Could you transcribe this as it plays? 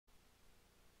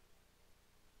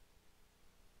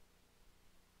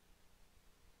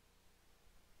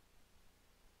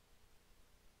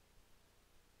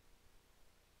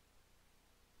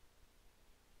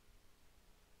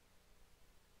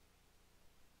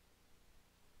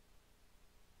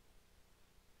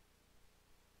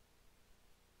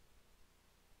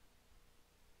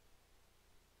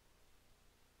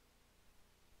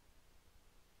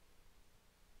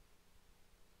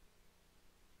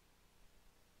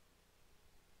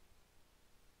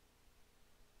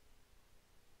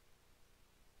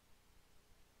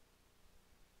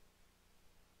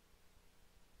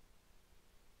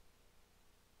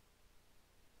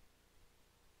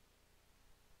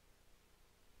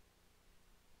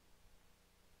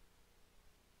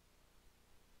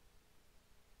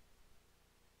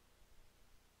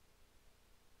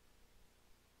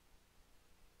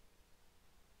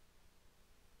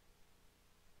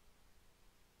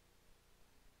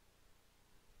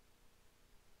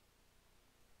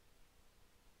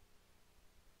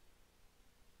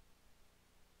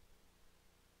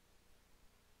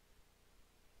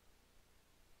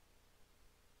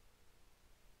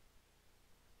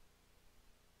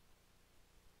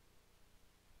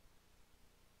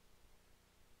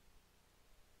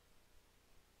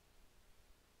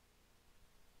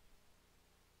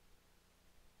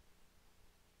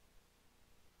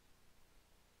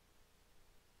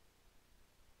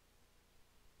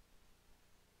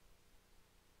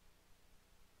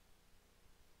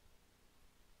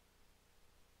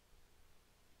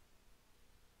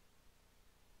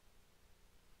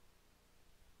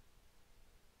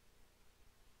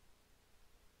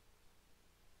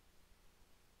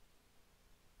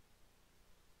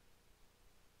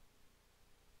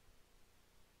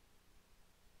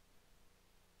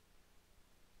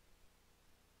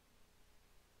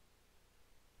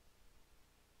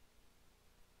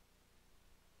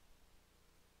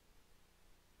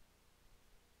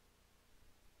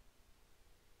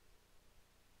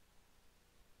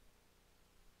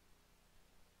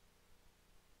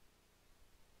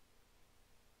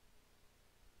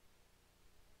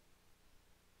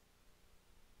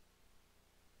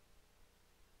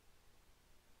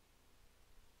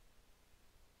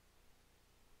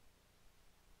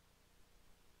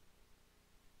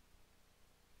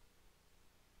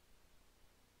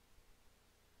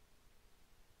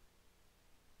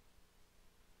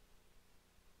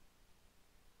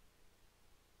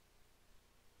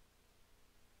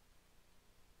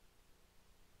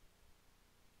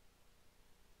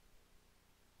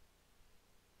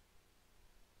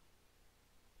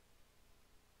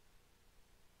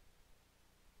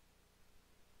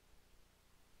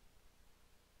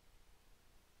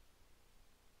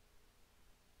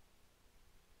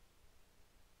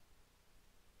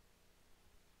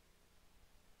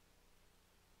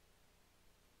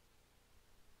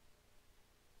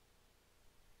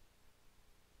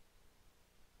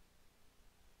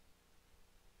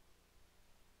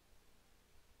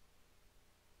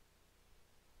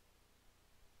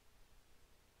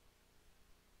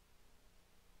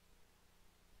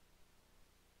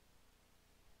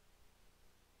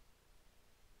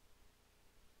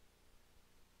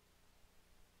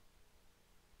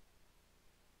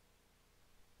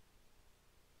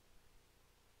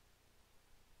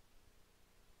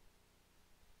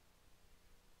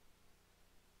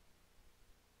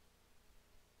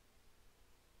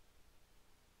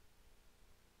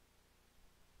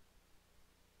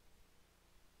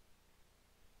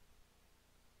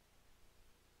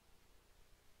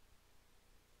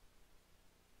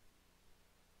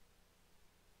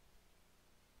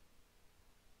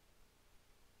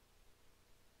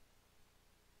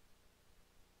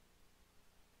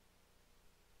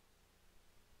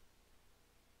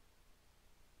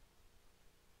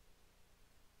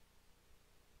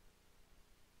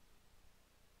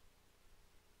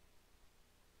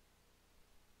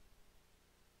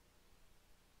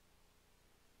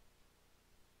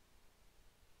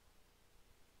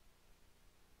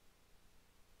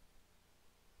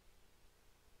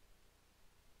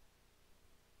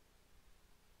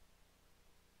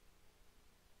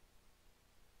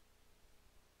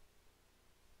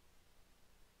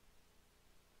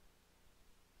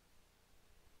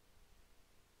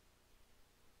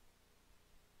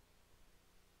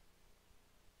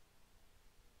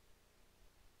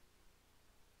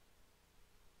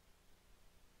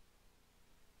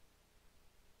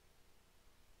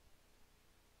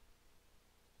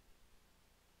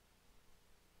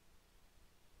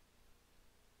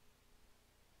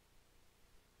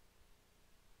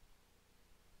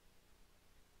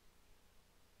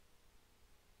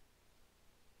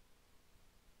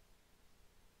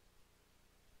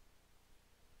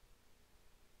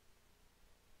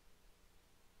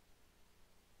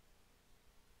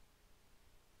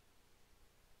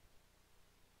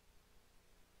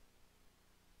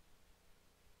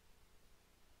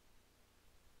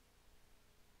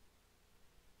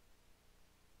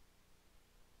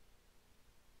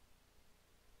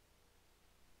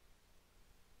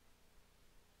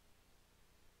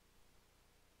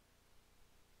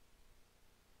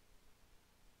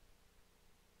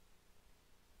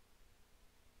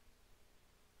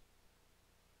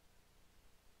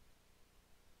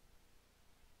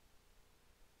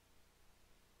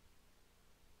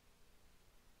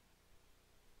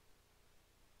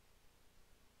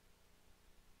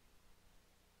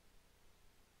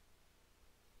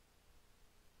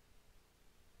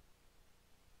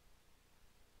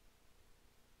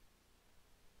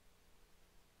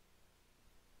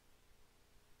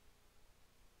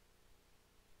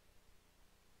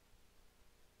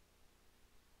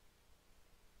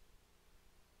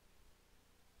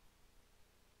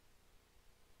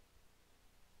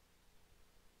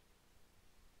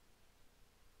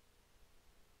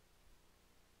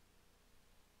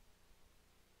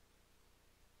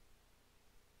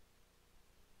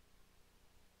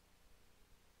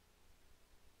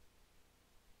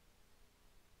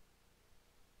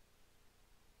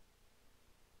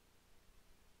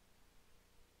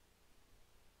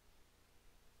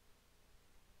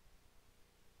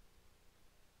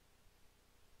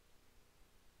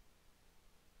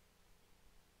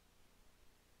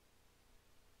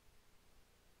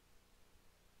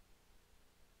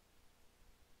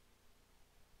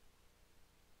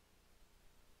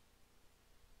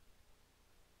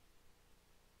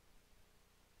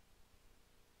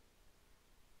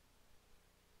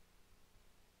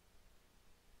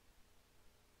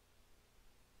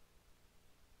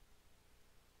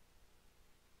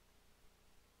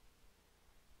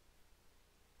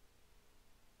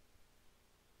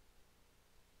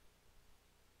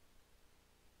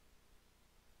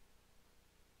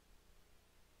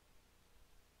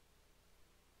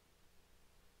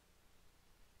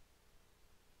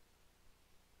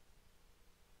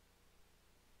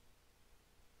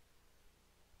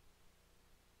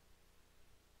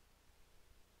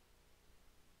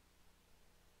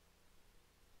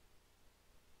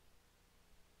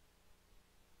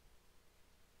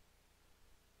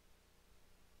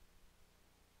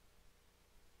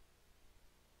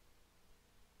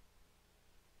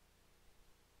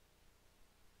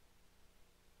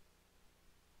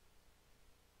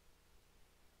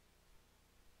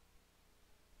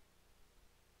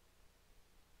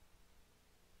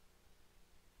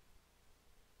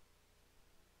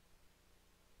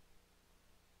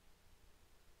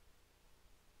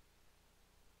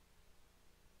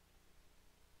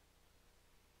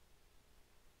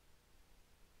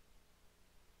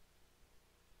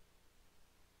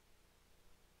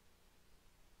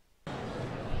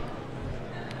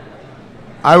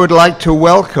I would like to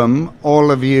welcome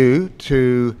all of you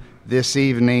to this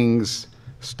evening's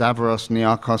Stavros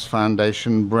Niarchos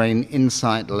Foundation Brain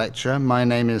Insight Lecture. My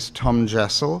name is Tom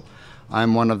Jessel.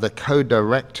 I'm one of the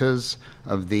co-directors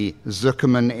of the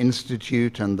Zuckerman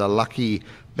Institute and the lucky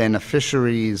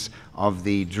beneficiaries of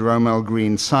the Jerome L.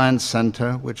 Green Science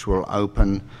Center, which will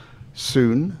open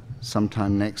soon,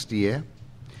 sometime next year.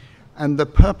 And the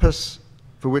purpose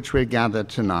for which we're gathered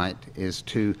tonight is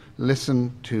to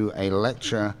listen to a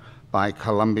lecture by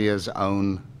Columbia's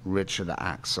own Richard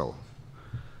Axel.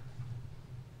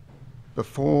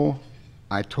 Before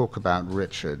I talk about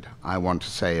Richard, I want to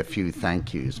say a few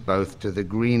thank yous, both to the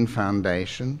Green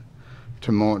Foundation,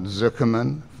 to Mort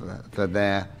Zuckerman for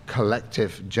their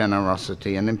collective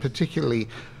generosity, and in particularly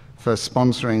for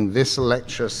sponsoring this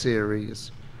lecture series,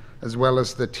 as well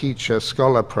as the Teacher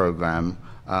Scholar Program,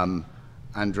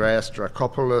 Andreas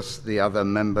Drakopoulos, the other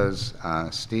members,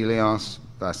 Stelios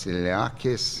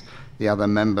Vasiliakis, the other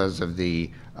members of the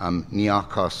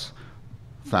Niarchos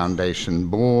Foundation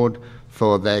Board,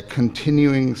 for their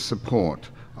continuing support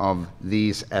of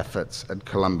these efforts at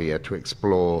Columbia to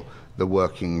explore the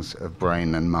workings of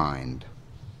brain and mind.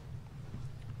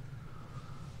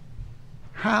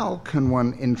 How can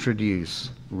one introduce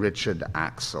Richard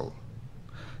Axel?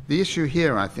 The issue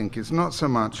here, I think, is not so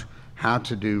much how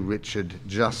to do Richard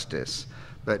justice,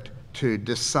 but to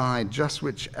decide just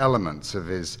which elements of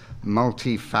his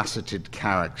multifaceted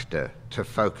character to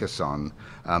focus on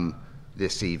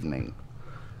this evening.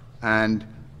 And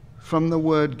from the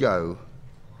word go,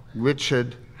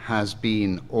 Richard has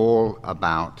been all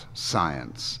about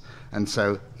science. And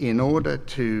so in order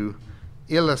to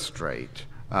illustrate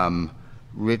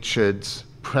Richard's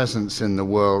presence in the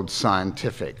world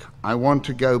scientific, I want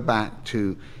to go back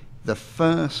to the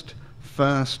first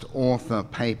author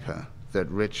paper that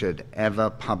Richard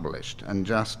ever published and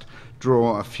just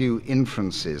draw a few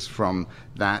inferences from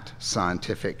that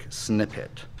scientific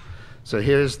snippet. So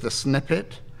here's the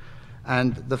snippet,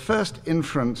 and the first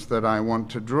inference that I want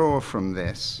to draw from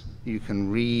this, you can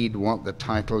read what the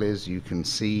title is, you can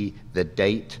see the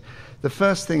date. The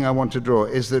first thing I want to draw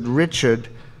is that Richard,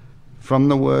 from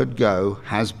the word go,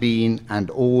 has been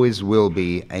and always will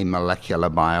be a molecular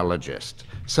biologist.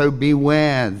 So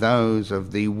beware those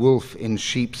of the wolf in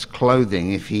sheep's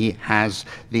clothing if he has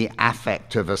the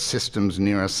affect of a systems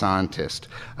neuroscientist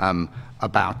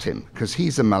about him, because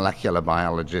he's a molecular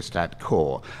biologist at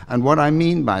core. And what I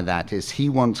mean by that is he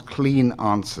wants clean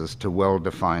answers to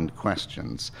well-defined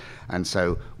questions. And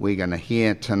so we're going to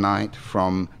hear tonight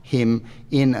from him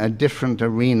in a different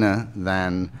arena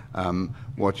than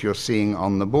what you're seeing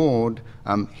on the board,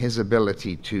 his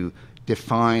ability to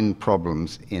define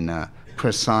problems in a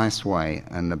precise way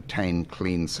and obtain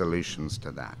clean solutions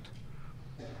to that.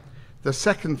 The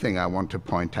second thing I want to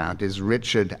point out is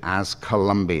Richard as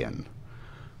Columbian.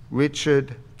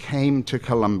 Richard came to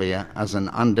Columbia as an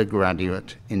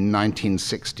undergraduate in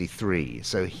 1963,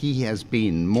 so he has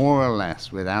been more or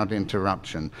less without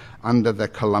interruption under the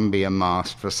Columbia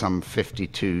mast for some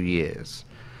 52 years.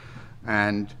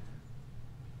 And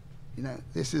you know,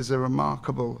 this is a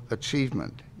remarkable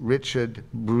achievement. Richard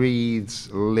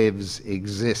breathes, lives,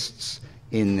 exists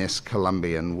in this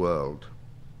Columbian world.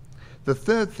 The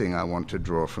third thing I want to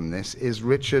draw from this is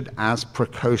Richard as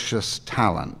precocious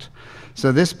talent.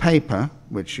 So this paper,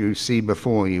 which you see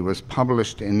before you, was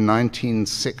published in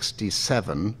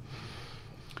 1967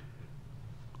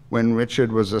 when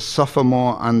Richard was a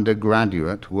sophomore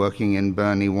undergraduate working in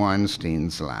Bernie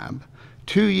Weinstein's lab.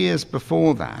 2 years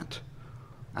before that,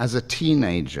 as a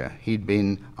teenager, he'd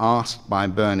been asked by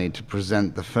Bernie to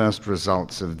present the first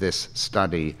results of this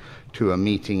study to a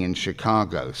meeting in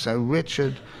Chicago. So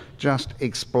Richard just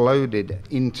exploded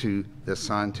into the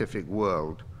scientific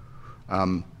world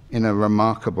in a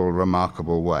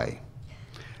remarkable way.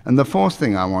 And the fourth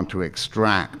thing I want to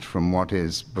extract from what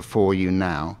is before you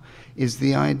now is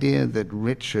the idea that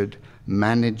Richard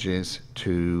manages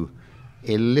to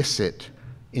elicit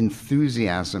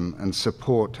enthusiasm and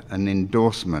support and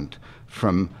endorsement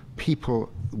from people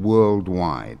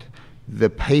worldwide. The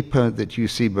paper that you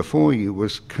see before you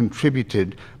was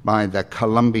contributed by the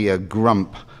Columbia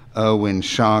grump Erwin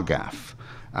Chargaff.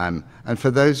 And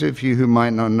for those of you who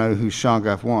might not know who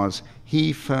Chargaff was,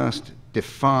 he first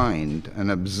defined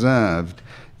and observed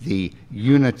the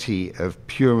unity of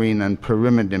purine and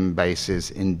pyrimidine bases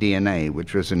in DNA,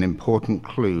 which was an important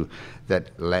clue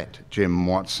that let Jim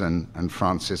Watson and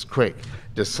Francis Crick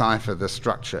decipher the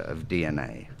structure of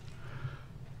DNA.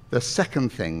 The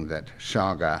second thing that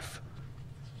Chargaff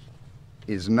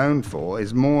is known for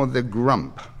is more the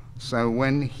grump. So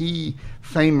when he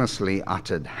famously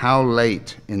uttered, "How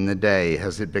late in the day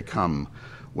has it become?"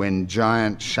 when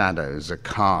giant shadows are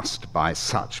cast by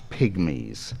such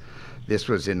pygmies. This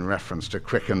was in reference to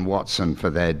Crick and Watson for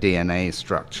their DNA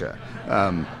structure.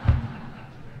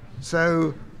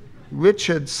 So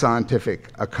Richard's scientific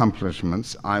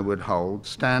accomplishments, I would hold,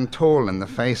 stand tall in the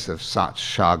face of such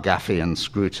Chargaffian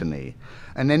scrutiny.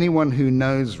 And anyone who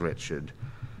knows Richard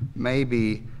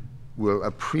maybe will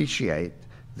appreciate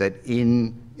that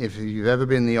if you've ever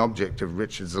been the object of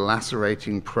Richard's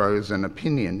lacerating prose and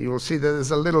opinion, you will see that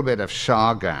there's a little bit of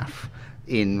Chargaff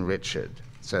in Richard.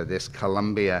 So this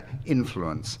Columbia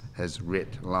influence has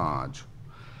writ large.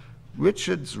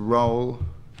 Richard's role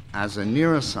as a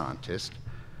neuroscientist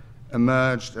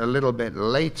emerged a little bit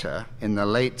later, in the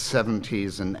late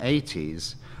 70s and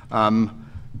 80s,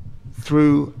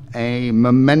 through a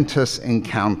momentous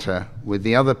encounter with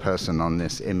the other person on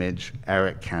this image,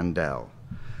 Eric Kandel.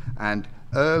 And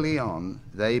early on,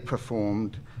 they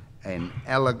performed an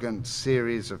elegant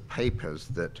series of papers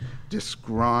that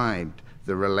described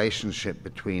the relationship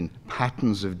between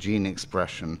patterns of gene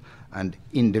expression and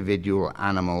individual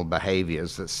animal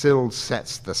behaviors that still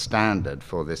sets the standard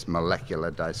for this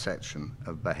molecular dissection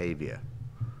of behavior.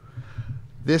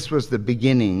 This was the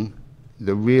beginning,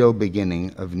 the real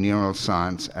beginning of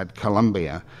neuroscience at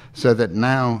Columbia, so that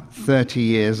now, 30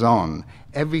 years on,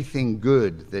 everything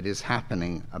good that is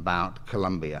happening about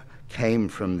Columbia came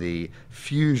from the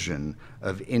fusion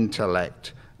of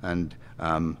intellect and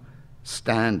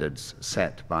standards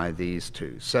set by these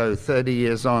two. So 30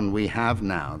 years on, we have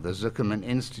now the Zuckerman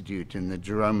Institute in the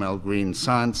Jerome L. Green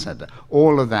Science Center.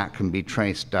 All of that can be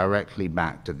traced directly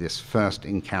back to this first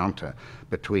encounter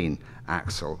between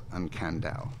Axel and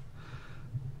Kandel.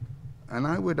 And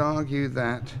I would argue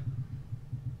that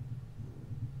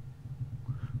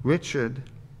Richard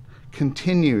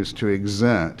continues to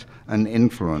exert an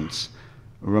influence,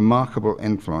 a remarkable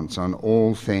influence on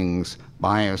all things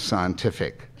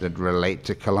bioscientific that relate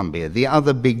to Columbia. The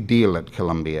other big deal at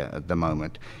Columbia at the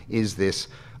moment is this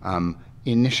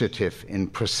initiative in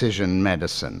precision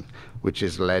medicine, which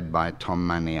is led by Tom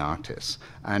Maniatis.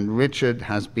 And Richard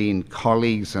has been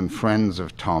colleagues and friends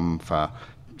of Tom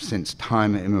since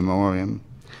time immemorial,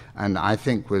 and I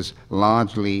think was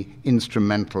largely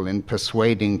instrumental in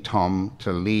persuading Tom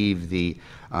to leave the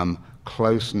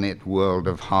close-knit world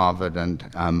of Harvard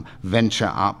and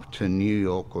venture up to New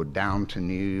York or down to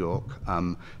New York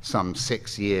some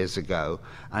 6 years ago.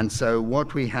 And so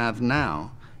what we have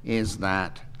now is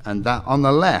that on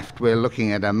the left, we're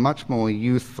looking at a much more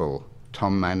youthful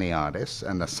Tom Maniatis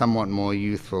and a somewhat more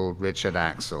youthful Richard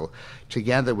Axel,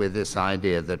 together with this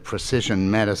idea that precision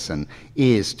medicine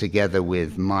is, together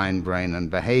with mind, brain,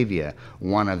 and behavior,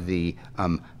 one of the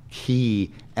key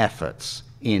efforts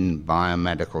in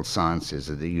biomedical sciences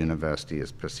that the university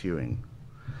is pursuing.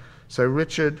 So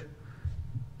Richard,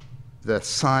 the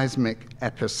seismic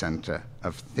epicenter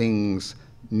of things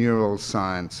neural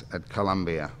science at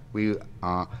Columbia. We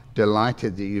are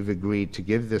delighted that you've agreed to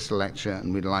give this lecture,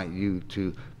 and we'd like you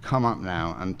to come up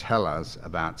now and tell us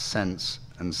about sense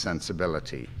and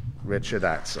sensibility. Richard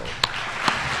Axel.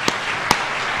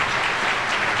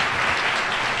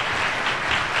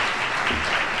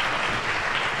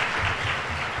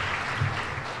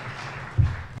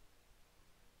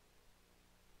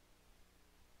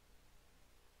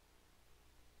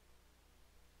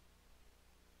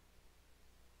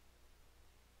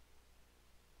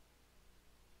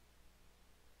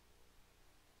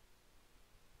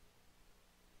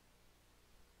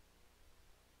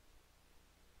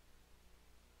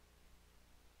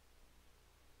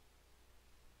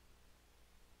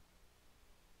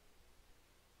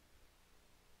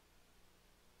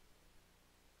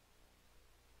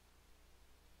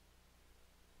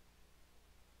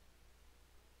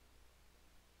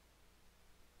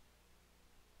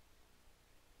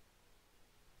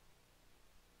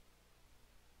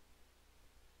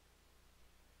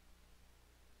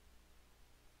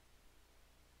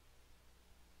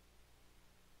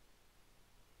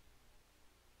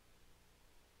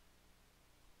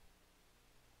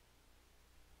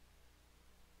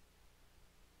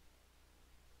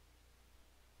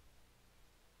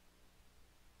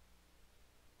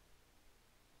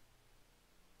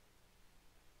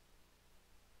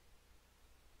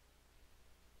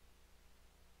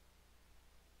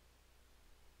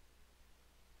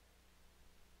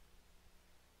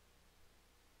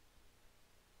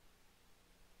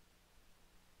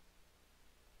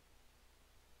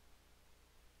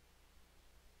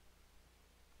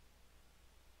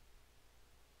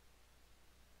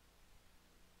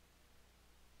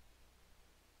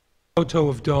 Photo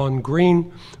of Dawn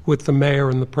Green with the mayor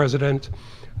and the president,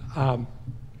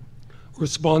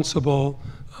 responsible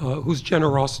whose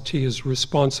generosity is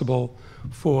responsible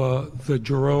for the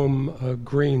Jerome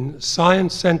Green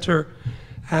Science Center.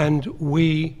 And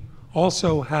we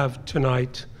also have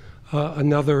tonight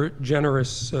another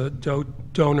generous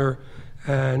donor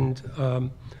and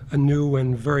a new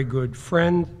and very good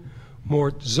friend,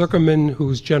 Mort Zuckerman,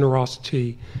 whose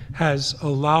generosity has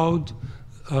allowed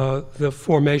the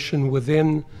formation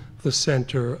within the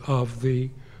center of the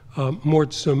Mort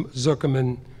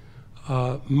Zuckerman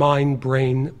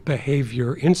Mind-Brain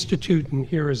Behavior Institute. And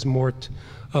here is Mort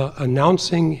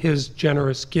announcing his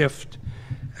generous gift.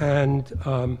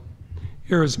 And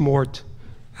here is Mort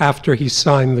after he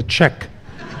signed the check.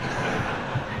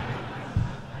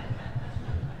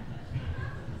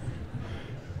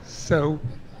 So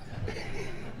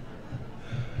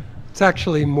it's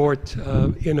actually Mort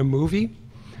in a movie.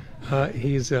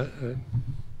 He's an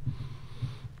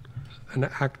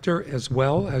actor as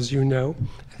well, as you know.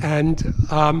 And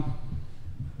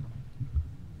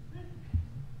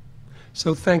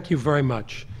so thank you very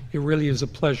much. It really is a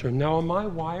pleasure. Now, am I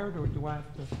wired or do I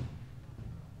have to?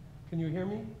 Can you hear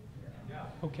me? Yeah.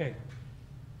 Okay.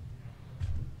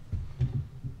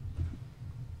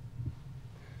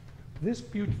 This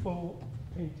beautiful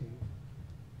painting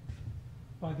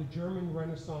by the German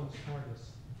Renaissance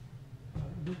artist,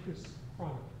 Lucas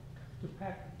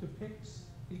Cranach, depicts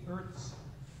the Earth's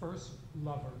first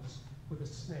lovers with a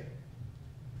snake.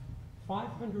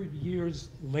 500 years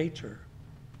later,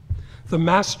 the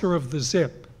master of the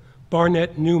zip,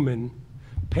 Barnett Newman,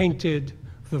 painted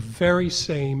the very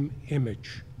same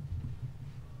image.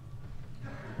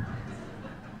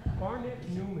 Barnett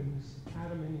Newman's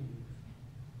Adam and Eve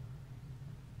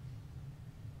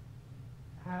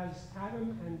has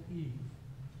Adam and Eve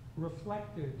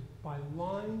reflected by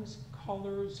lines,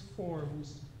 colors,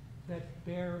 forms that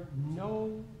bear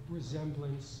no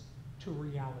resemblance to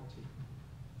reality.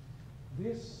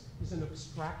 This is an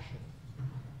abstraction,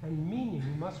 and meaning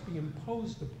must be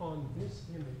imposed upon this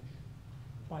image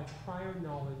by prior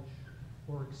knowledge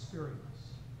or experience.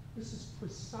 This is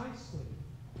precisely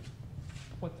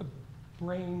what the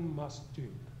brain must do.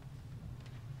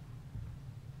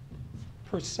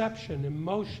 Perception,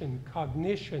 emotion,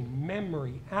 cognition,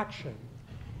 memory, action,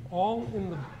 all in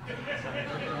the...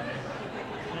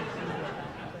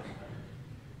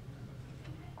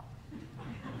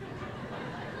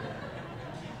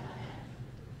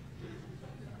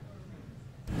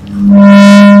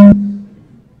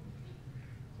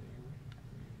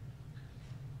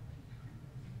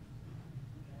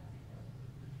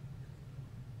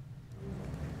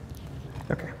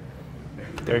 Okay,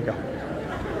 there you go.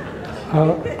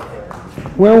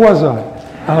 Where was I?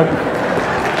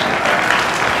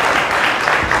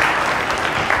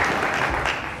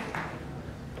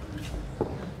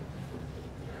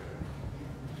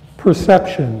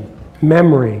 Perception,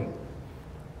 memory,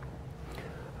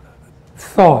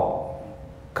 thought,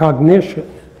 cognition,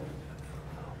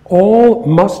 all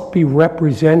must be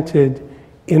represented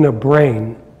in a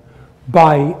brain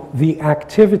by the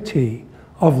activity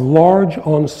of large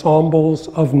ensembles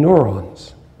of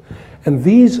neurons. And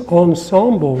these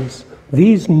ensembles,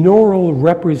 these neural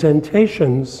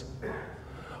representations,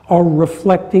 are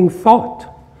reflecting thought.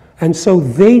 And so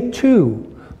they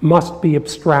too must be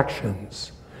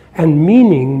abstractions. And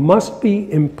meaning must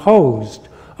be imposed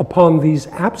upon these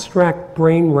abstract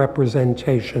brain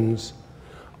representations,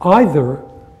 either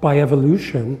by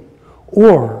evolution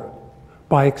or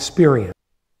by experience.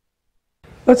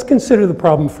 Let's consider the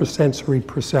problem for sensory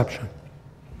perception.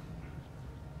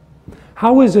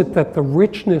 How is it that the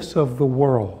richness of the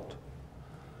world,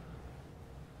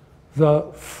 the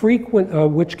frequent,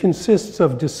 which consists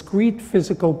of discrete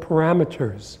physical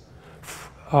parameters,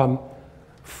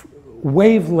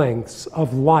 wavelengths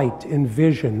of light in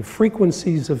vision,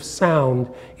 frequencies of sound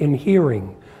in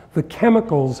hearing, the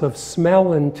chemicals of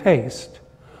smell and taste,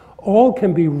 all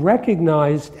can be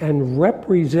recognized and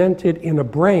represented in a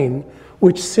brain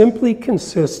which simply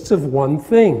consists of one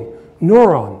thing,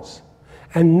 neurons.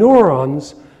 And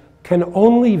neurons can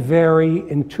only vary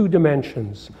in two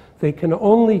dimensions. They can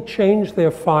only change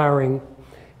their firing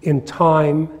in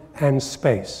time and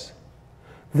space.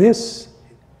 This,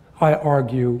 I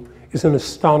argue, is an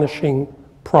astonishing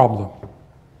problem.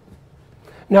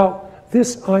 Now,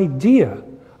 this idea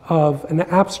of an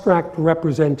abstract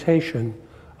representation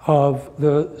of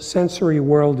the sensory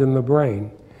world in the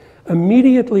brain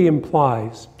immediately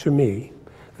implies to me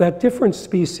that different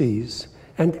species,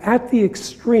 and at the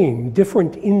extreme,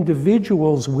 different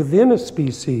individuals within a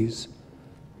species,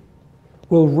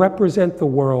 will represent the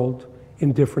world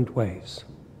in different ways.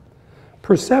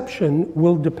 Perception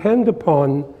will depend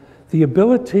upon the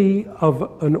ability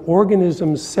of an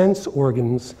organism's sense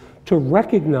organs to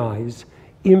recognize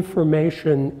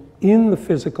information in the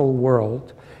physical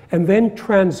world and then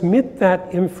transmit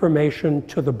that information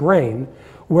to the brain,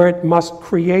 where it must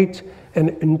create an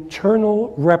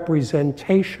internal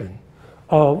representation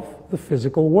of the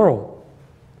physical world.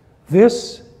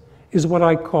 This is what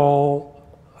I call,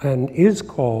 and is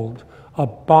called, a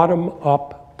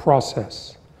bottom-up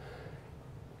process.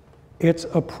 It's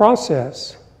a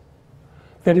process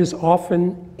that is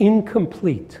often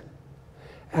incomplete,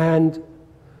 and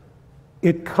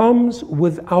it comes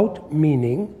without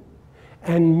meaning,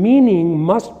 and meaning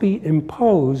must be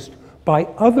imposed by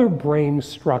other brain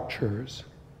structures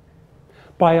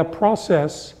by a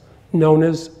process known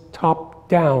as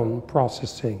top-down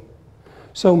processing.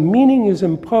 So meaning is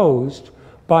imposed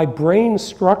by brain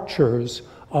structures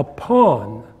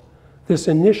upon this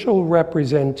initial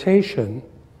representation,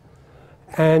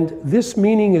 and this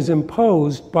meaning is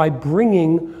imposed by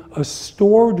bringing a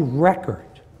stored record,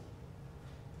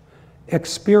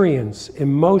 experience,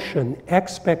 emotion,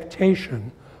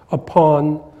 expectation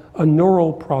upon a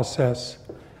neural process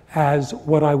as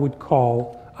what I would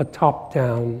call a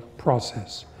top-down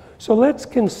process. So let's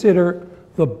consider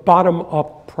the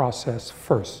bottom-up process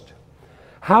first.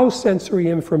 How sensory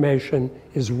information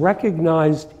is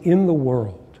recognized in the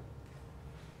world.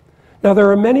 Now,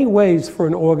 there are many ways for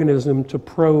an organism to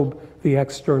probe the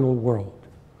external world.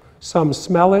 Some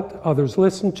smell it, others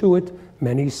listen to it,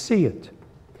 many see it.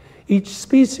 Each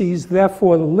species,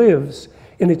 therefore, lives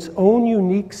in its own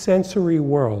unique sensory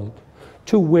world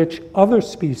to which other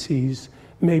species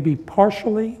may be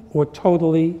partially or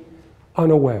totally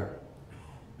unaware.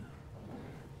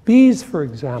 Bees, for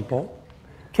example,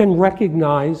 can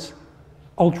recognize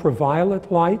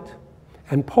ultraviolet light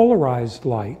and polarized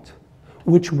light,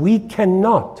 which we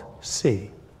cannot see.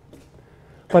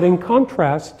 But in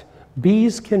contrast,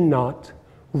 bees cannot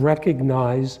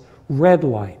recognize red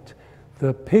light.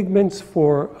 The pigments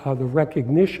for the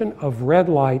recognition of red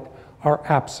light are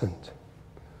absent.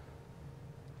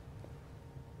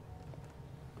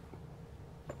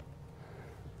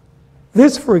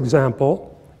 This, for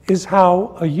example, is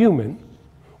how a human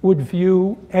would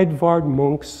view Edvard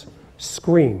Munch's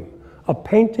Scream, a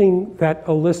painting that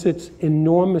elicits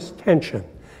enormous tension.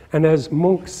 And as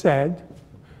Munch said,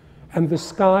 "And the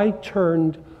sky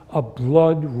turned a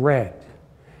blood red,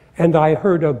 and I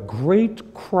heard a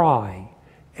great cry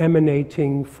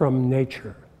emanating from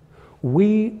nature.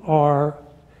 We are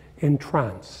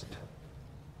entranced."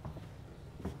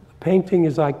 The painting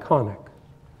is iconic.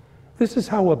 This is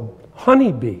how a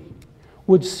honeybee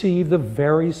would see the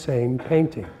very same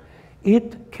painting.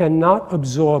 It cannot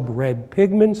absorb red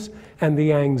pigments, and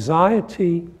the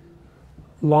anxiety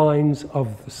lines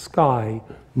of the sky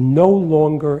no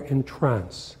longer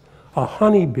entrance. A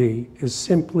honeybee is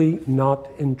simply not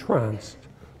entranced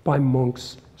by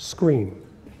Munch's Scream.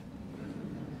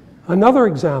 Another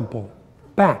example,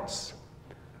 bats.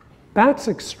 Bats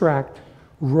extract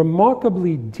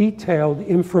remarkably detailed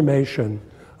information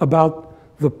about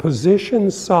the position,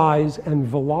 size, and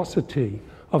velocity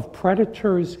of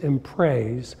predators and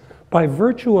preys by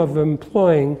virtue of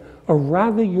employing a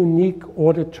rather unique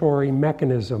auditory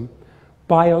mechanism,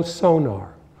 biosonar,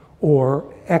 or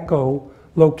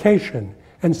echolocation.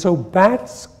 And so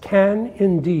bats can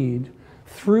indeed,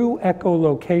 through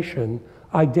echolocation,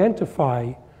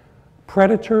 identify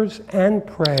predators and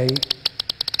prey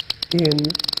in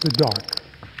the dark.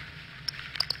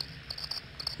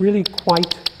 Really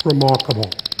quite remarkable.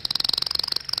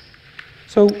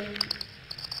 So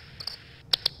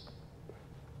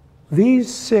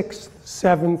these sixth,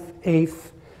 seventh,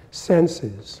 eighth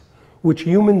senses, which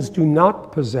humans do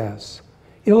not possess,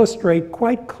 illustrate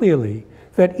quite clearly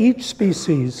that each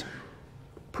species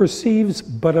perceives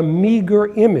but a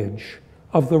meager image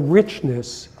of the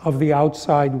richness of the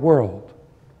outside world.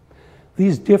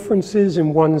 These differences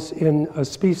in a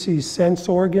species' sense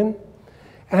organ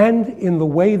and in the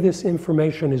way this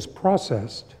information is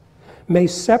processed may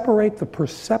separate the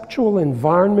perceptual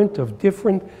environment of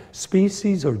different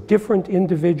species or different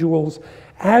individuals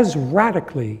as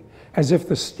radically as if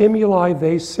the stimuli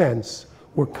they sense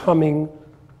were coming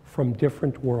from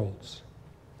different worlds.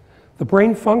 The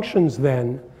brain functions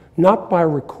then not by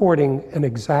recording an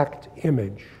exact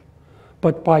image,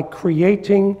 but by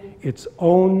creating its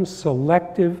own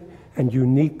selective and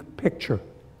unique picture.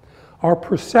 Our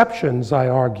perceptions, I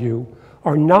argue,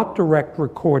 are not direct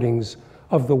recordings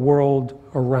of the world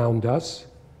around us.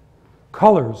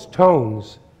 Colors,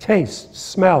 tones, tastes,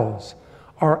 smells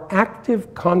are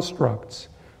active constructs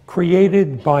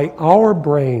created by our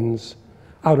brains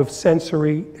out of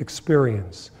sensory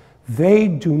experience. They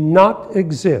do not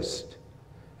exist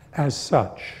as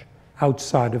such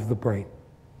outside of the brain.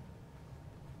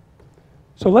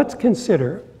 So let's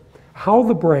consider how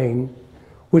the brain,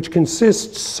 which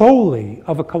consists solely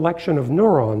of a collection of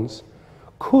neurons,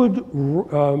 could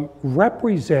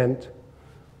represent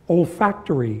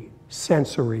olfactory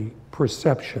sensory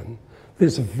perception,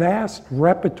 this vast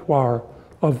repertoire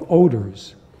of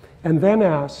odors, and then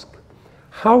ask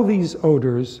how these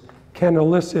odors can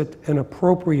elicit an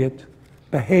appropriate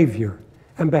behavior.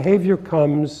 And behavior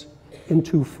comes in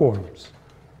two forms: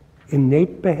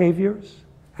 innate behaviors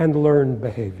and learned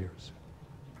behaviors.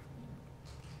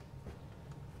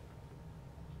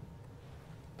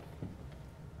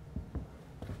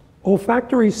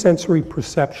 Olfactory sensory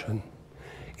perception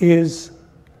is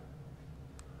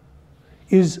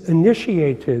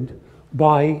initiated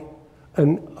by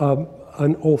an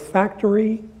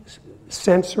olfactory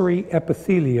sensory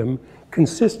epithelium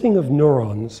consisting of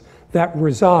neurons that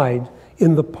reside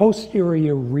in the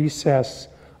posterior recess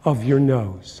of your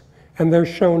nose. And they're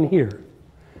shown here.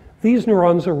 These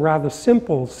neurons are rather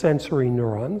simple sensory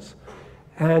neurons,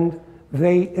 and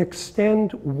they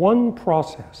extend one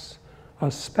process,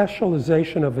 a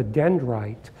specialization of a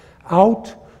dendrite,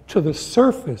 out to the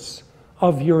surface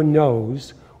of your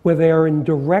nose where they are in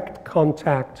direct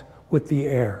contact with the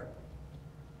air.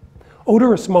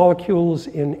 Odorous molecules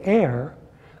in air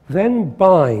then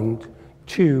bind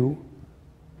to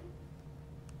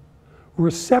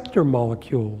receptor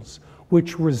molecules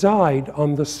which reside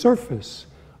on the surface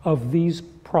of these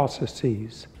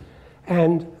processes.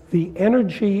 And the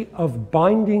energy of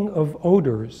binding of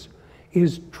odors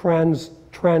is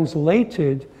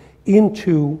translated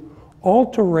into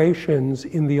alterations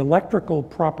in the electrical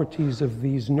properties of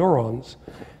these neurons.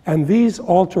 And these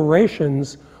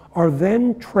alterations are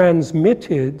then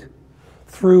transmitted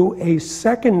through a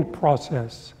second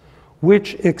process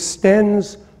which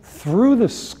extends through the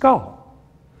skull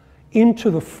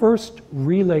into the first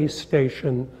relay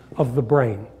station of the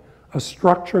brain, a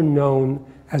structure known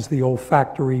as the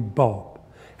olfactory bulb.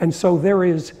 And so there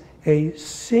is a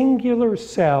singular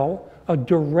cell, a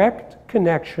direct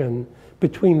connection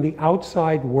between the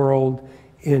outside world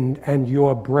and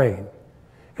your brain.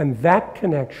 And that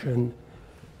connection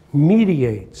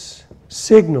mediates,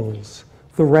 signals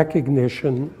the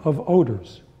recognition of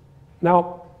odors.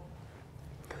 Now,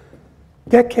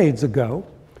 decades ago,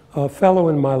 a fellow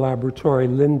in my laboratory,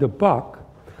 Linda Buck,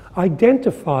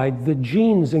 identified the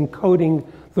genes encoding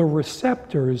the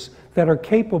receptors that are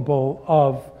capable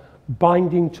of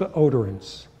binding to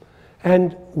odorants.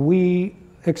 And we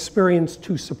experienced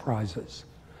two surprises.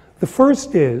 The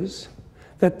first is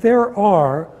that there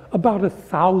are about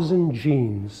 1,000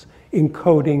 genes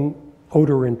encoding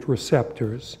odorant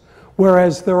receptors,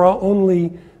 whereas there are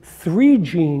only 3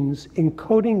 genes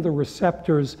encoding the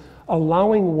receptors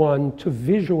allowing one to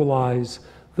visualize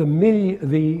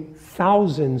the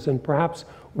thousands and perhaps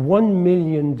 1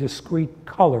 million discrete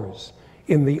colors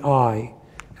in the eye.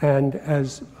 And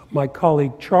as my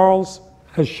colleague Charles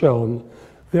has shown,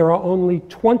 there are only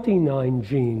 29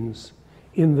 genes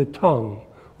in the tongue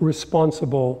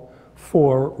responsible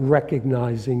for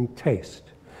recognizing taste.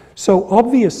 So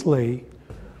obviously,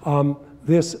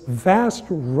 this vast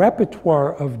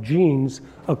repertoire of genes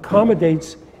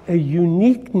accommodates a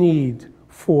unique need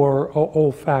for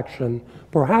olfaction,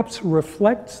 perhaps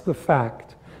reflects the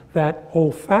fact that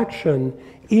olfaction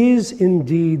is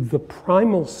indeed the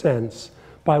primal sense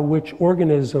by which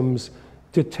organisms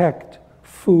detect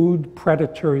food,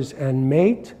 predators, and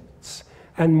mates.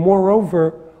 And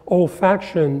moreover,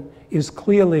 olfaction is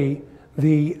clearly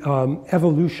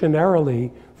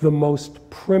evolutionarily the most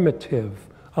primitive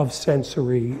of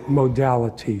sensory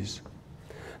modalities.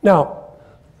 Now,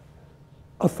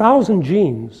 1,000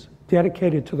 genes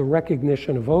dedicated to the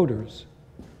recognition of odors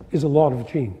is a lot of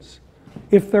genes.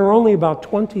 If there are only about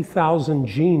 20,000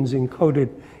 genes encoded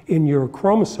in your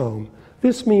chromosome,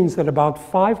 this means that about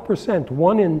 5%,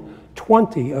 1 in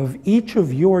 20 of each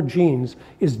of your genes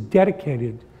is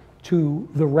dedicated to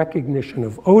the recognition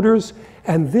of odors.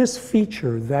 And this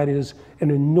feature, that is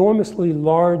an enormously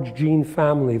large gene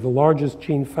family, the largest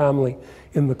gene family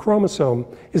in the chromosome,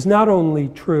 is not only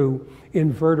true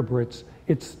in vertebrates,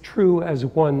 it's true as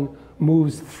one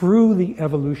moves through the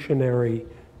evolutionary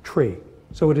tree.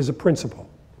 So it is a principle.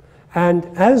 And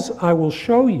as I will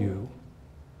show you,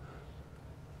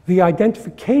 the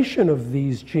identification of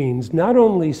these genes not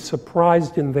only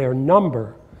surprised in their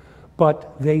number,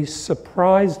 but they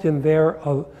surprised in their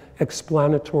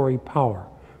explanatory power,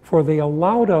 for they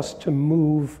allowed us to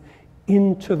move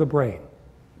into the brain.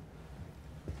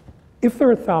 If there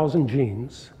are 1,000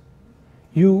 genes,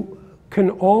 you can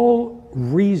all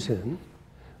reason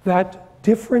that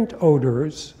different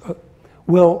odors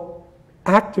will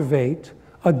activate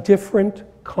a different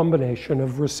combination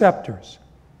of receptors.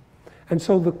 And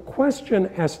so the question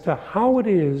as to how it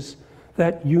is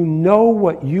that you know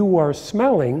what you are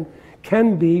smelling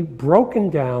can be broken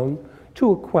down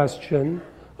to a question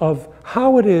of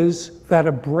how it is that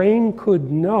a brain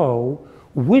could know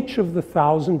which of the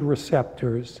 1,000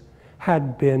 receptors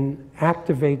had been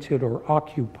activated or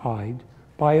occupied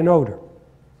by an odor.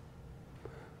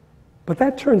 But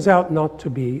that turns out not to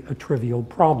be a trivial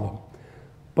problem.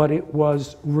 But it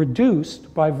was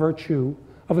reduced by virtue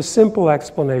of a simple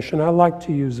explanation. I like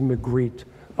to use Magritte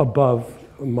above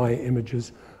my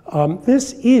images.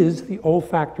 This is the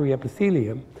olfactory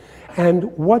epithelium. And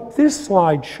what this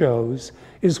slide shows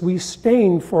is we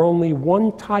stain for only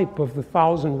one type of the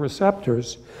 1,000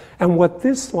 receptors. And what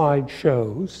this slide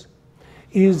shows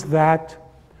is that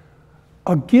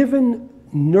a given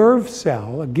nerve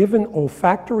cell, a given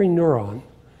olfactory neuron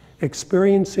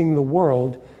experiencing the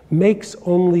world makes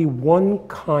only one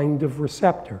kind of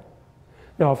receptor.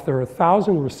 Now, if there are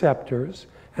 1,000 receptors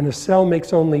and a cell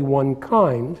makes only one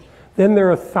kind, then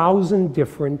there are 1,000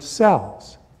 different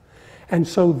cells. And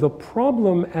so the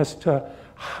problem as to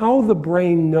how the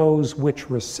brain knows which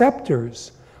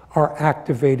receptors are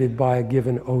activated by a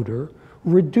given odor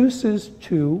reduces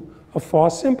to a far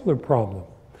simpler problem.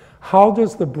 How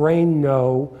does the brain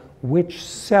know which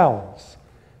cells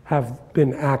have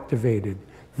been activated?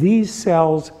 These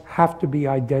cells have to be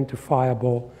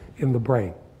identifiable in the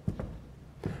brain.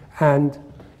 And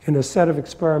in a set of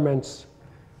experiments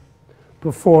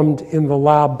performed in the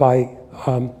lab by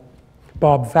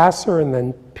Bob Vassar and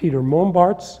then Peter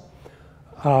Mombarts,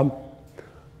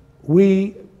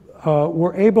 we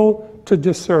were able to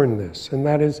discern this. And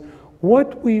that is,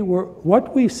 what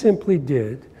we simply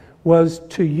did was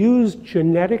to use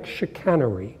genetic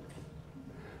chicanery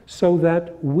so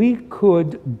that we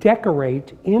could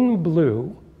decorate in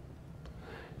blue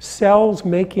cells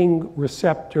making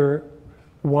receptor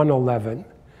 111,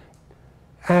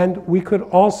 and we could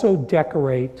also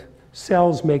decorate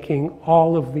cells making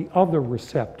all of the other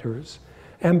receptors.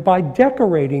 And by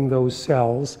decorating those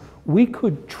cells, we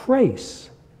could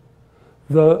trace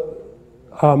the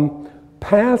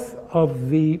path of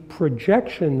the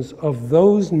projections of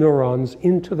those neurons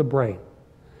into the brain.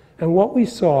 And what we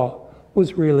saw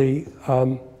was really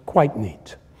quite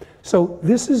neat. So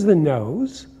this is the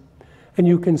nose, and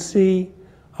you can see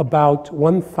about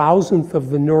 1,000th of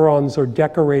the neurons are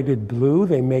decorated blue.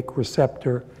 They make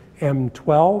receptor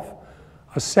M12.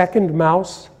 A second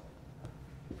mouse,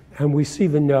 and we see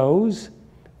the nose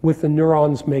with the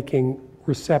neurons making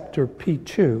receptor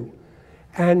P2.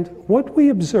 And what we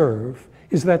observe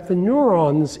is that the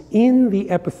neurons in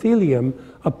the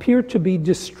epithelium appear to be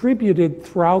distributed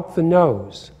throughout the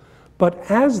nose. But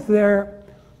as their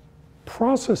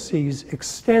processes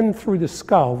extend through the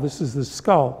skull, this is the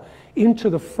skull, into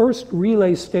the first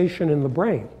relay station in the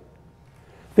brain,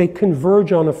 they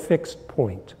converge on a fixed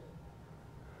point.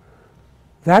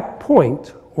 That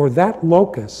point, or that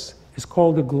locus, is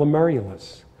called a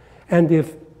glomerulus. And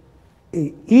if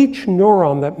each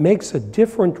neuron that makes a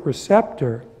different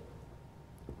receptor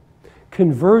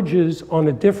converges on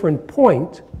a different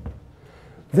point,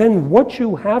 then what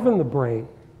you have in the brain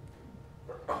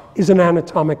is an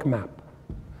anatomic map.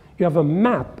 You have a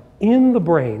map in the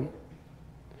brain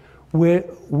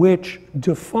which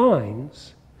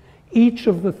defines each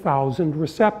of the 1,000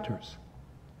 receptors.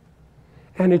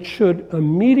 And it should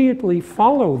immediately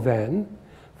follow then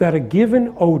that a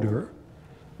given odor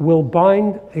will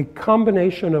bind a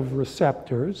combination of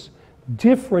receptors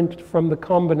different from the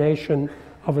combination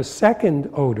of a second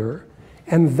odor,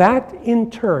 and that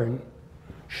in turn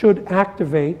should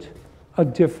activate a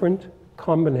different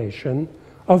combination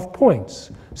of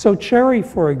points. So cherry,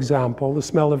 for example, the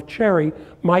smell of cherry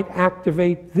might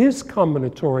activate this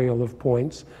combinatorial of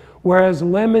points, whereas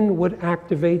lemon would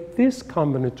activate this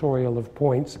combinatorial of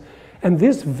points. And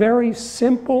this very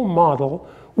simple model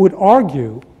would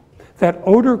argue that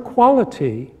odor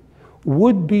quality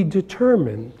would be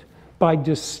determined by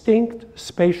distinct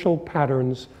spatial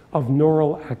patterns of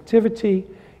neural activity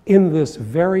in this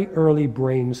very early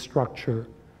brain structure,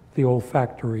 the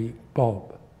olfactory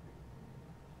bulb.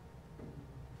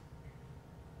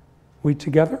 We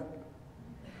together?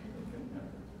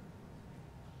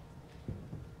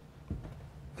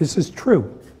 This is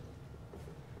true.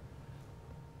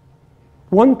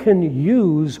 One can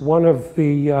use one of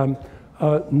the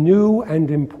new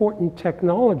and important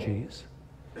technologies,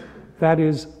 that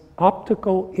is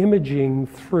optical imaging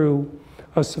through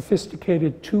a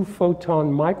sophisticated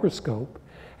 2-photon microscope,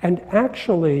 and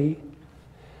actually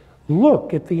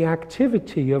look at the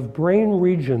activity of brain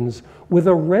regions with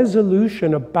a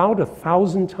resolution about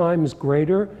 1,000 times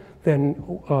greater than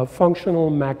functional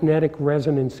magnetic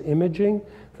resonance imaging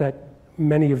that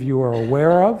many of you are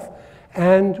aware of,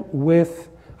 and with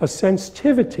a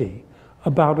sensitivity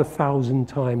about 1,000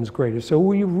 times greater. So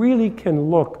we really can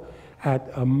look at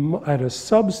a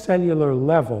subcellular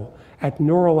level at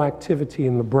neural activity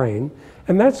in the brain.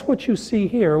 And that's what you see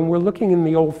here. And we're looking in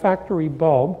the olfactory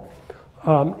bulb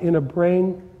in a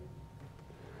brain,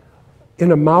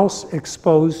 in a mouse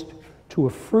exposed to a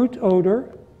fruit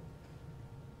odor,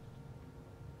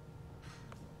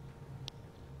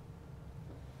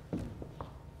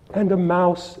 and a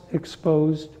mouse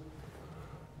exposed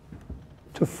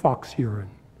to fox urine.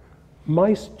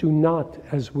 Mice do not,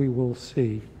 as we will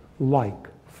see, like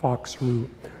fox root.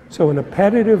 So an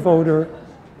appetitive odor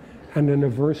and an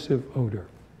aversive odor.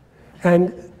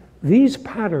 And these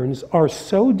patterns are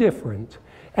so different,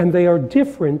 and they are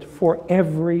different for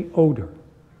every odor.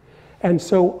 And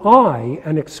so I,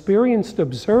 an experienced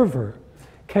observer,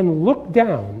 can look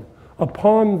down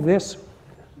upon this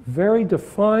very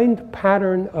defined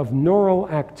pattern of neural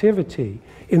activity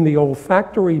in the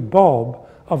olfactory bulb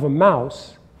of a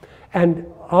mouse, and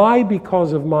I,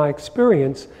 because of my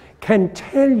experience, can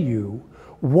tell you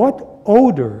what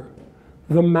odor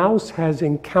the mouse has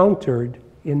encountered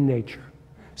in nature,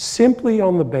 simply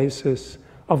on the basis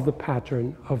of the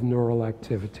pattern of neural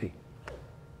activity.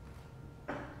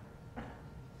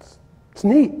 It's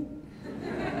neat.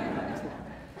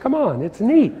 Come on, it's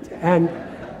neat. And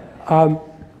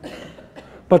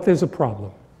but there's a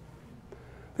problem.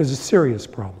 There's a serious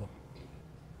problem.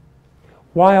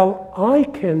 While I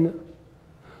can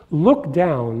look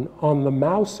down on the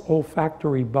mouse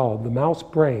olfactory bulb, the mouse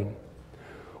brain,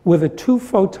 with a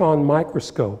 2-photon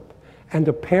microscope and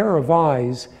a pair of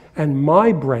eyes and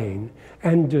my brain,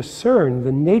 and discern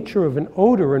the nature of an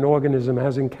odor an organism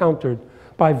has encountered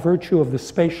by virtue of the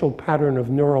spatial pattern of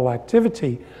neural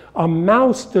activity, a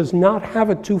mouse does not have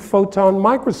a 2-photon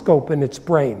microscope in its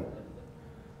brain.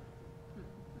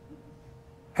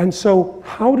 And so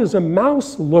how does a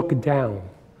mouse look down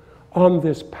on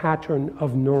this pattern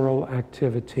of neural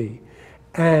activity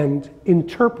and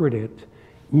interpret it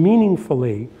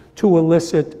meaningfully to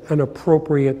elicit an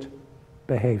appropriate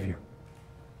behavior?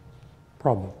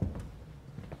 Problem.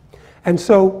 And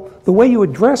so the way you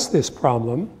address this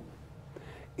problem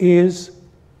is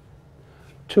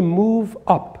to move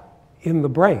up in the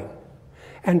brain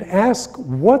and ask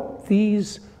what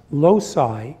these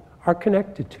loci are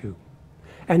connected to,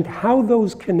 and how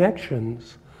those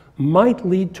connections might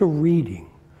lead to reading,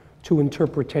 to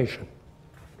interpretation.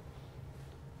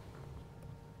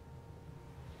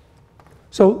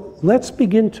 So let's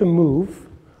begin to move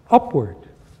upward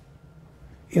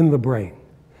in the brain.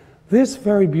 This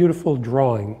very beautiful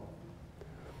drawing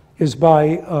is by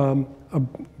a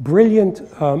brilliant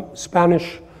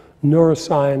Spanish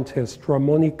neuroscientist,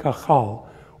 Ramon y Cajal,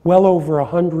 well over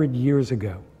 100 years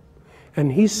ago. And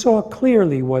he saw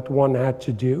clearly what one had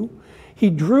to do. He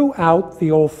drew out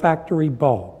the olfactory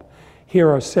bulb. Here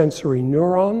are sensory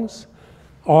neurons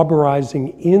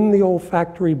arborizing in the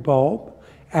olfactory bulb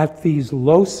at these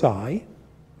loci,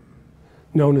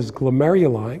 known as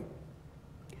glomeruli.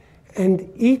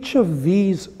 And each of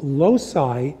these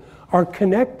loci are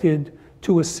connected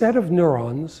to a set of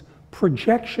neurons,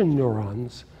 projection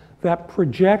neurons, that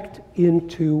project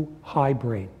into high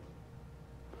brain.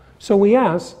 So we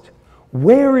asked,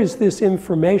 where is this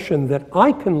information that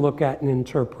I can look at and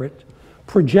interpret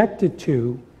projected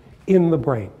to in the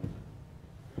brain?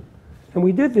 And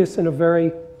we did this in a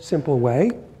very simple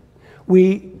way.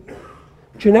 We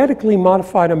genetically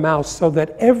modified a mouse so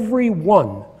that every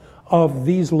one of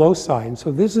these loci, and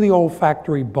so this is the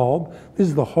olfactory bulb, this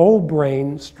is the whole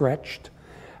brain stretched,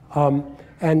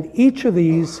 and each of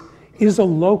these is a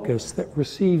locus that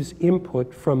receives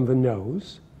input from the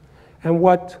nose. And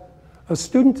what a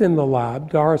student in the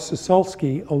lab, Dara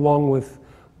Sosulski, along with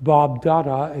Bob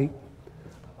Dada,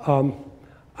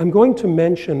 I'm going to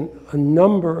mention a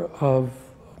number of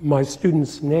my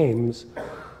students' names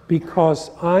because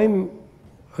I'm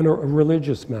a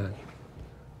religious man.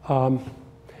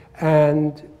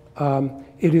 And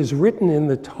it is written in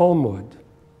the Talmud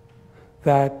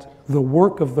that the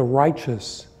work of the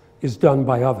righteous is done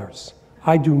by others.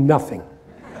 I do nothing.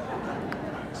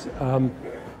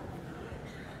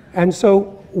 And so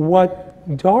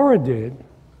what Dara did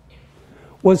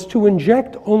was to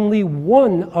inject only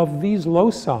one of these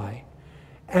loci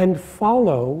and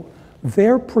follow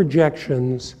their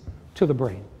projections to the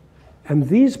brain. And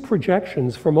these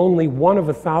projections from only one of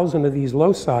 1,000 of these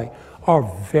loci are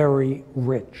very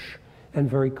rich and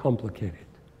very complicated.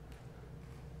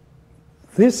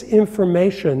 This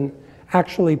information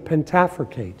actually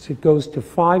pentafurcates. It goes to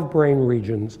 5 brain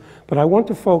regions, but I want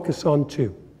to focus on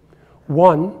 2.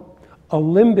 One, a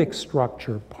limbic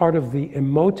structure, part of the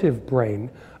emotive brain,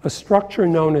 a structure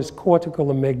known as cortical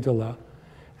amygdala,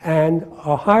 and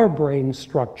a higher brain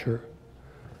structure,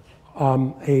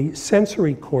 a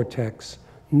sensory cortex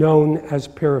known as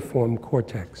piriform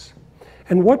cortex.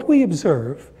 And what we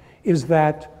observe is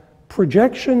that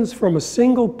projections from a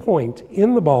single point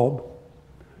in the bulb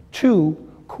to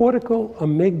cortical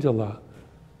amygdala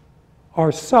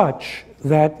are such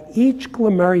that each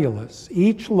glomerulus,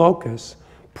 each locus,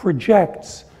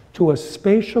 projects to a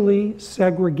spatially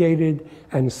segregated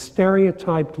and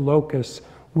stereotyped locus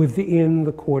within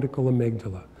the cortical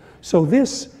amygdala. So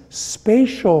this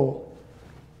spatial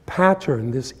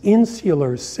pattern, this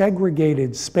insular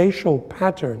segregated spatial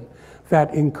pattern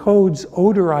that encodes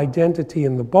odor identity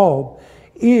in the bulb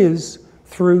is,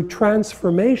 through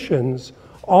transformations,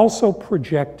 also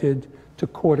projected to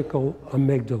cortical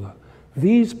amygdala.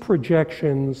 These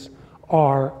projections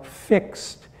are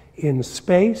fixed in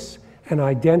space and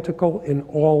identical in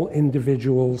all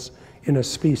individuals in a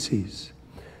species.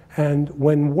 And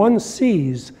when one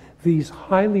sees these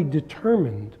highly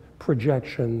determined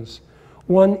projections,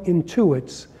 one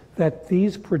intuits that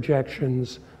these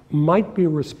projections might be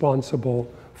responsible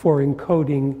for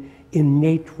encoding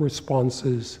innate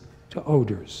responses to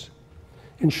odors.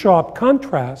 In sharp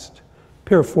contrast,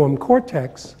 piriform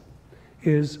cortex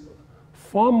is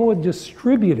far more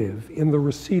distributive in the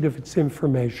receipt of its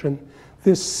information.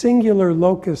 This singular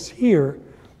locus here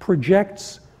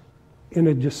projects in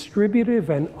a distributive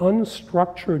and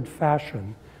unstructured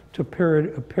fashion to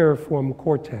piriform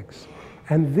cortex.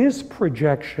 And this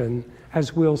projection,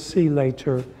 as we'll see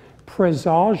later,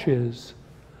 presages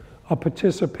a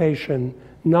participation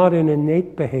not in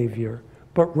innate behavior,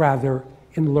 but rather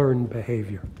in learned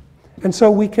behavior. And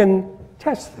so we can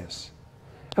test this.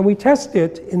 And we test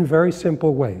it in very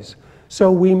simple ways.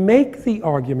 So we make the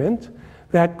argument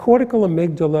that cortical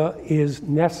amygdala is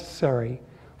necessary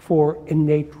for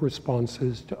innate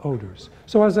responses to odors.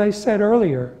 So as I said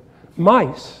earlier,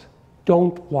 mice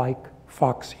don't like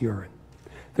fox urine.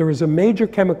 There is a major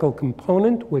chemical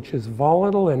component which is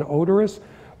volatile and odorous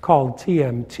called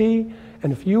TMT,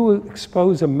 and if you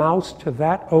expose a mouse to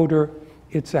that odor,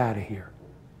 it's out of here.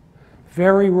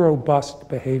 Very robust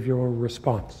behavioral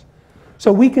response.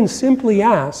 So we can simply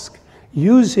ask,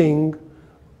 using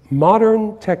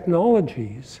modern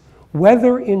technologies,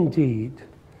 whether indeed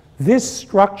this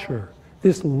structure,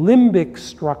 this limbic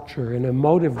structure in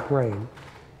emotive brain,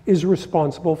 is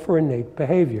responsible for innate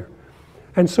behavior.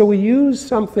 And so we use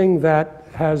something that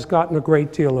has gotten a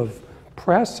great deal of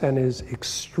press and is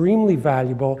extremely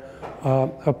valuable,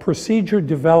 a procedure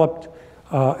developed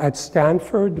at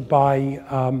Stanford by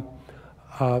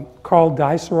Carl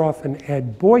Diceroth and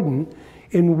Ed Boyden,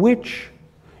 in which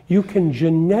you can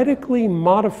genetically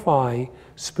modify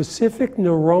specific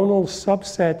neuronal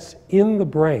subsets in the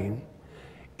brain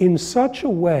in such a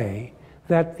way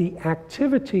that the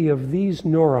activity of these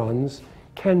neurons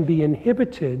can be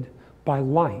inhibited by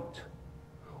light,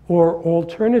 or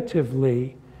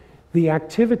alternatively, the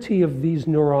activity of these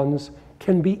neurons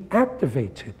can be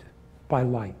activated by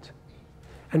light.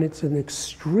 And it's an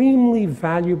extremely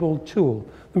valuable tool.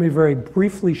 Let me very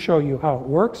briefly show you how it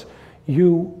works.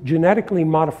 You genetically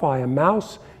modify a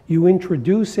mouse, you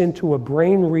introduce into a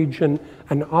brain region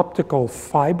an optical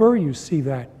fiber, you see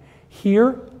that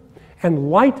here,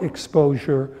 and light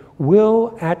exposure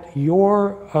will, at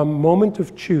your moment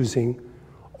of choosing,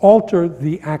 alter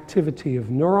the activity of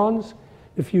neurons.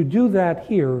 If you do that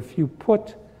here, if you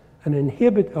put a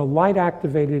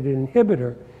light-activated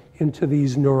inhibitor into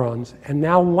these neurons, and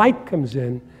now light comes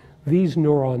in, these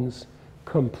neurons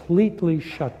completely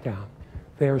shut down.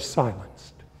 They are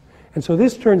silenced. And so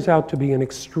this turns out to be an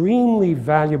extremely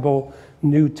valuable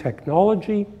new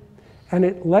technology, and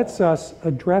it lets us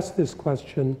address this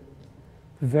question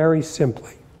very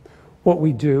simply. What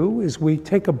we do is we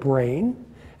take a brain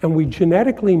and we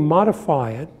genetically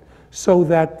modify it so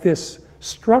that this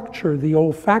structure, the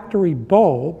olfactory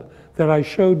bulb that I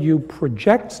showed you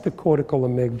projects to cortical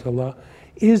amygdala,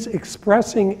 is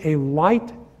expressing a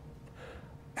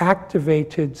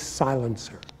light-activated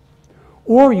silencer.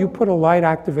 Or you put a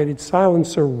light-activated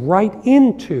silencer right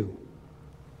into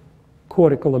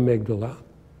cortical amygdala,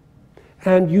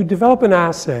 and you develop an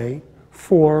assay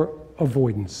for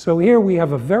avoidance. So here we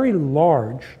have a very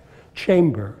large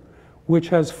chamber which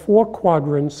has 4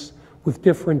 quadrants with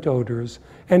different odors,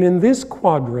 and in this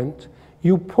quadrant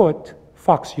you put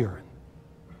fox urine.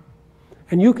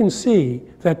 And you can see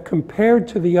that compared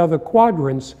to the other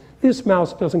quadrants, this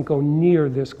mouse doesn't go near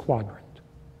this quadrant.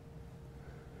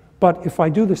 But if I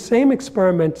do the same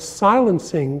experiment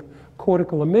silencing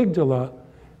cortical amygdala,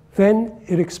 then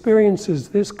it experiences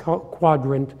this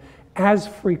quadrant as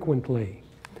frequently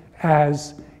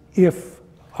as if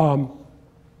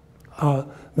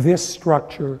this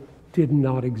structure did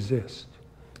not exist.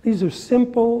 These are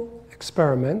simple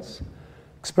experiments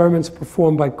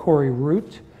performed by Corey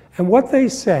Root, and what they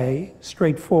say,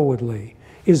 straightforwardly,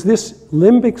 is this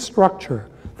limbic structure,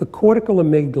 the cortical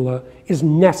amygdala, is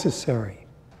necessary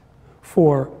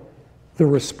for the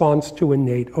response to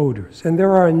innate odors. And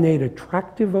there are innate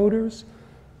attractive odors,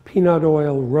 peanut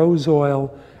oil, rose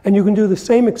oil, and you can do the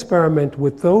same experiment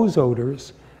with those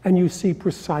odors, and you see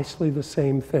precisely the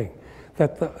same thing,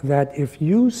 that if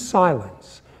you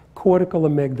silence cortical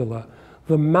amygdala,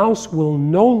 the mouse will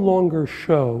no longer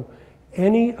show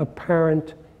any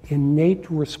apparent innate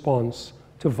response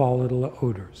to volatile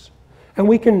odors. And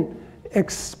we can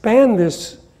expand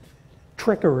this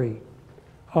trickery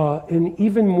in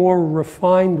even more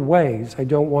refined ways. I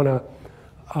don't want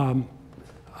to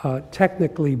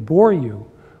technically bore you,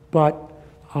 but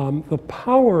the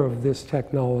power of this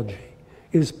technology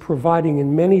is providing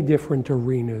in many different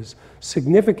arenas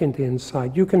significant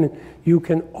insight. You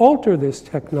can alter this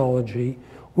technology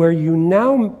where you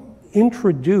now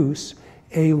introduce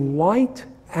a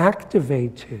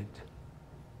light-activated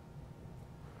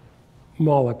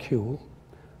molecule,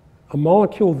 a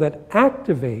molecule that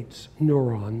activates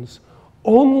neurons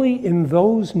only in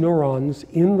those neurons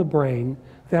in the brain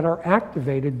that are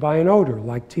activated by an odor,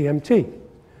 like TMT.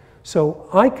 So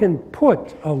I can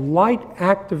put a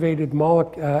light-activated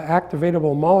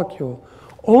activatable molecule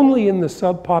only in the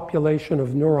subpopulation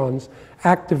of neurons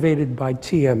activated by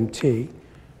TMT,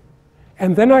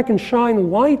 and then I can shine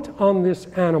light on this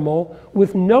animal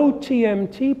with no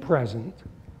TMT present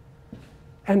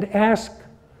and ask,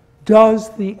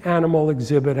 does the animal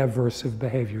exhibit aversive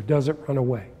behavior? Does it run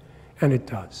away? And it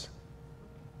does.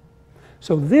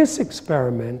 So this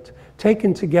experiment,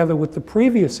 taken together with the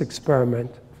previous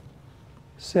experiment,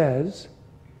 says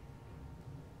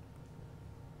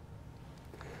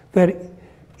that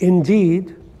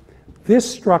indeed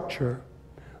this structure,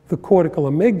 the cortical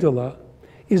amygdala,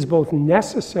 is both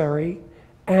necessary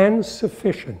and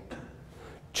sufficient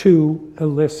to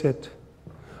elicit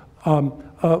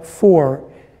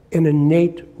for an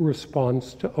innate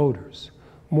response to odors.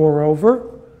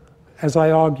 Moreover, as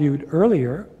I argued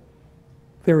earlier,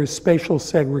 there is spatial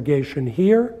segregation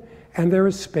here, and there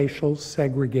is spatial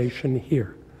segregation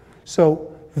here.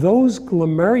 So those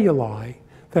glomeruli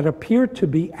that appear to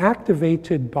be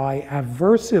activated by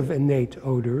aversive innate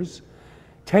odors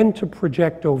tend to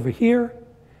project over here,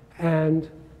 and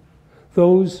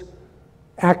those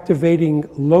activating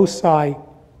loci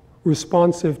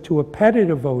responsive to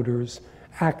appetitive odors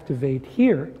activate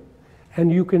here.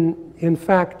 And you can, in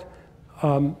fact,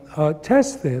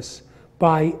 test this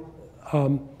by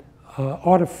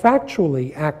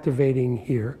artifactually activating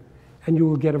here, and you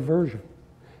will get aversion.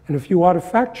 And if you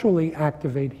artifactually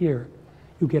activate here,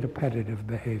 you get appetitive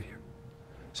behavior.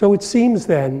 So it seems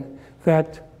then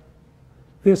that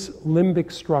this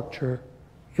limbic structure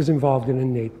is involved in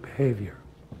innate behavior.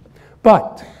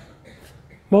 But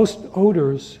most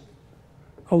odors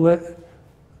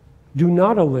do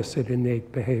not elicit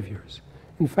innate behaviors.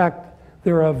 In fact,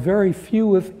 there are very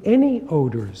few, if any,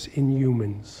 odors in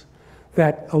humans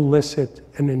that elicit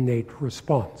an innate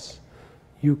response.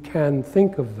 You can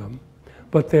think of them,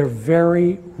 but they're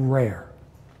very rare.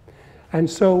 And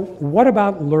so what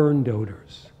about learned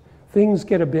odors? Things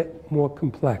get a bit more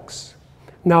complex.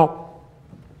 Now,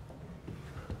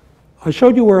 I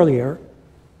showed you earlier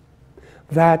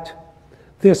that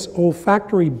this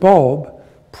olfactory bulb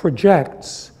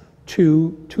projects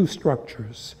to two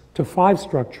structures, to 5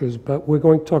 structures, but we're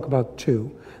going to talk about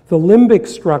 2. The limbic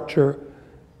structure,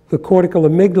 the cortical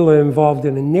amygdala involved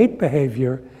in innate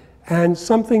behavior, and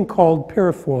something called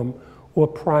piriform, or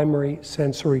primary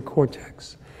sensory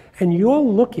cortex. And you're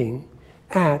looking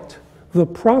at the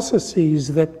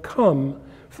processes that come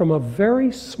from a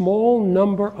very small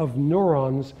number of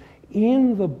neurons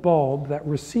in the bulb that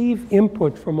receive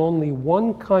input from only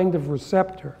one kind of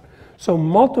receptor. So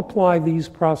multiply these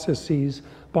processes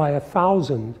by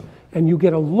 1,000, and you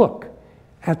get a look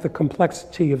at the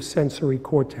complexity of sensory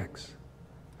cortex.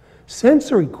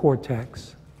 Sensory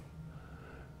cortex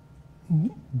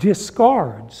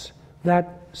discards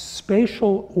that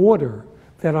spatial order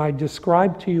that I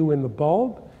described to you in the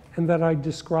bulb and that I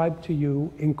described to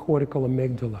you in cortical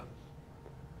amygdala.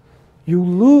 You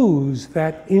lose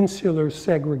that insular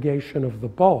segregation of the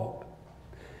bulb.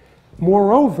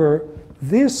 Moreover,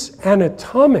 this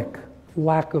anatomic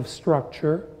lack of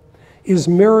structure is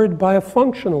mirrored by a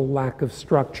functional lack of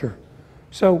structure.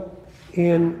 So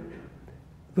in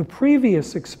the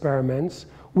previous experiments,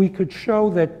 we could show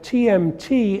that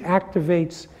TMT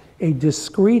activates a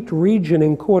discrete region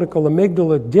in cortical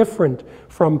amygdala different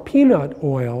from peanut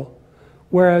oil,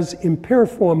 whereas in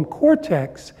piriform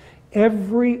cortex,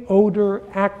 every odor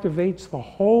activates the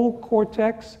whole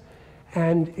cortex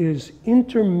and is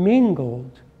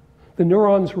intermingled. The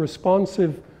neurons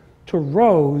responsive to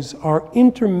rose are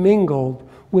intermingled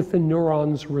with the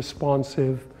neurons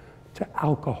responsive to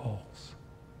alcohols.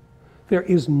 There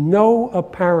is no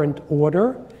apparent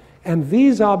order, and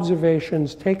these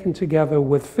observations, taken together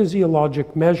with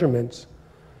physiologic measurements,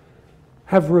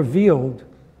 have revealed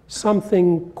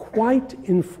something quite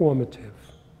informative.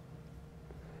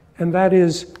 And that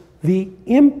is the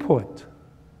input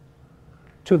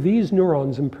to these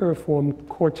neurons in piriform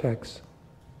cortex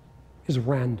is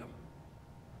random.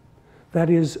 That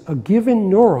is, a given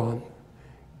neuron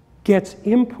gets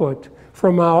input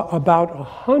from about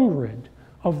 100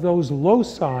 of those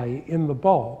loci in the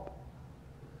bulb,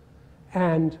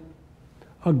 and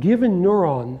a given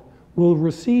neuron will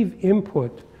receive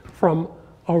input from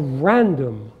a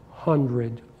random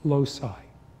 100 loci.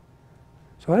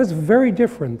 So that's very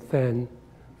different than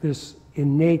this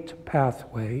innate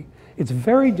pathway. It's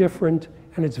very different,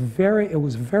 and it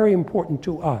was very important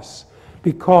to us,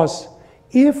 because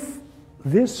if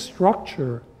this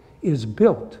structure is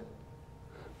built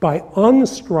by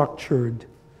unstructured,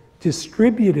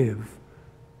 distributive,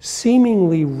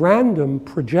 seemingly random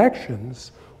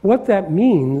projections, what that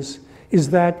means is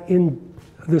that in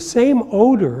the same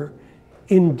odor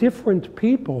in different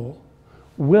people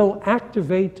will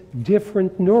activate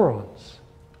different neurons.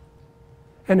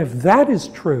 And if that is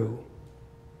true,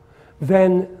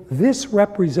 then this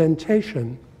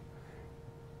representation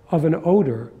of an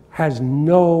odor has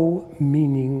no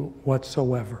meaning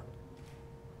whatsoever.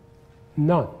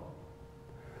 None.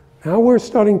 Now we're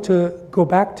starting to go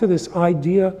back to this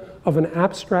idea of an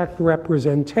abstract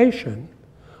representation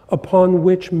upon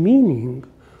which meaning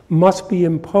must be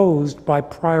imposed by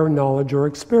prior knowledge or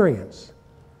experience.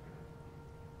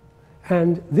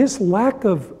 And this lack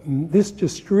of this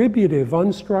distributive,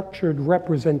 unstructured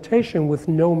representation with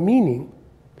no meaning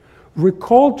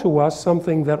recalled to us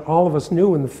something that all of us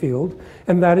knew in the field,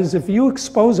 and that is if you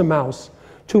expose a mouse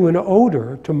to an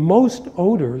odor, to most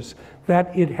odors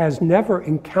that it has never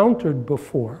encountered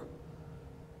before,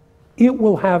 it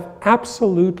will have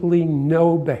absolutely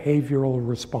no behavioral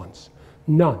response.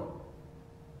 None.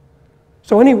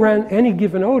 So any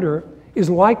given odor is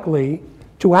likely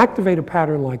to activate a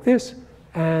pattern like this,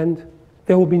 and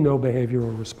there will be no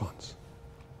behavioral response.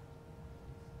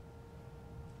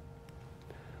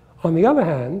 On the other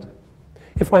hand,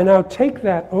 if I now take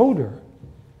that odor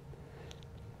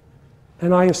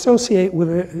and I associate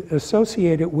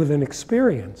it with an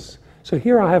experience, so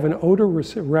here I have an odor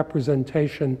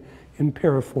representation in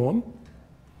piriform.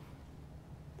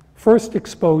 First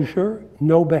exposure,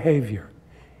 no behavior.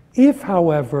 If,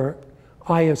 however,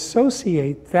 I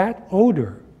associate that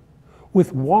odor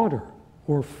with water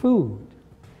or food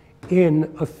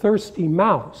in a thirsty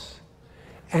mouse,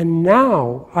 and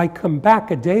now I come back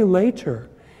a day later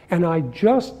and I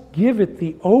just give it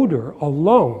the odor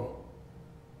alone,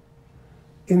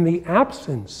 in the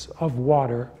absence of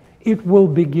water, it will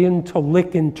begin to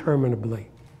lick interminably.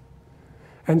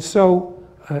 And so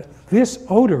this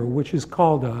odor, which is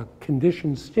called a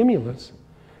conditioned stimulus,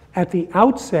 at the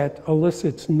outset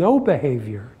elicits no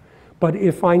behavior, but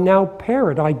if I now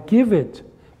pair it, I give it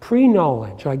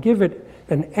pre-knowledge, I give it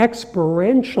an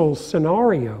experiential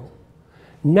scenario,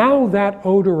 now that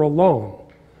odor alone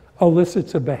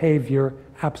elicits a behavior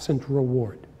absent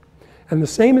reward. And the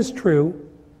same is true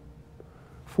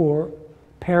for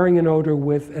pairing an odor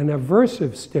with an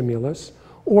aversive stimulus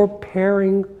or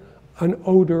pairing an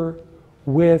odor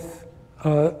with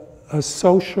a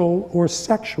social or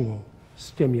sexual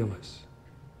stimulus.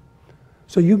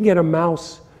 So you can get a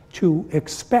mouse to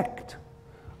expect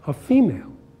a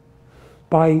female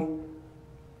by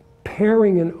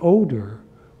pairing an odor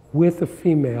with a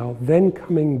female, then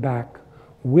coming back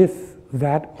with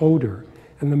that odor,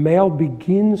 and the male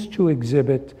begins to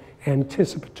exhibit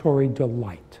anticipatory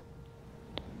delight,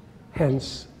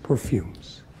 hence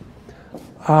perfumes.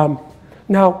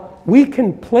 Now, we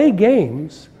can play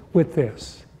games with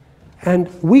this, and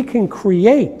we can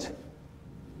create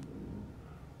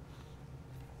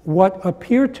what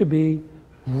appear to be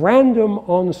random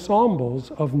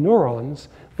ensembles of neurons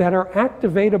that are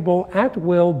activatable at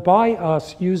will by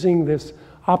us using this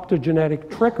optogenetic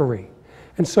trickery.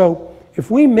 And so if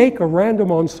we make a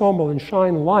random ensemble and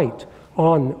shine light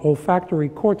on olfactory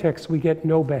cortex, we get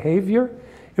no behavior.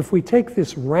 If we take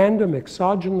this random,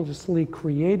 exogenously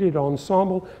created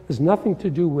ensemble, has nothing to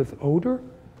do with odor,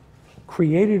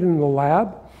 created in the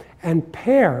lab, and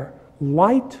pair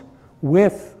light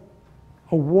with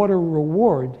a water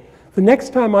reward, the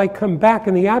next time I come back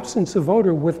in the absence of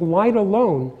odor with light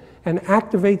alone and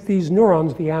activate these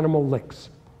neurons, the animal licks,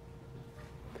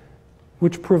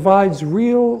 which provides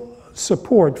real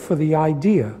support for the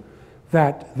idea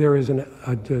that there is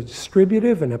a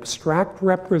distributive and abstract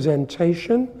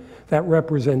representation. That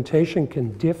representation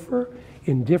can differ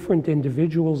in different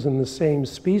individuals in the same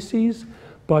species,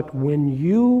 but when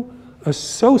you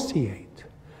associate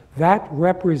that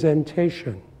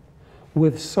representation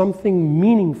with something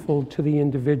meaningful to the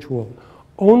individual,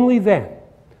 only then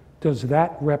does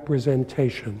that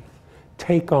representation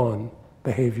take on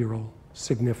behavioral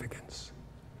significance.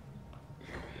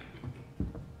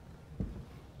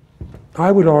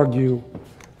 I would argue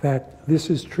that this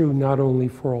is true not only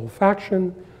for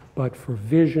olfaction, but for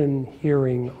vision,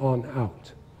 hearing on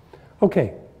out.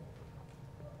 Okay.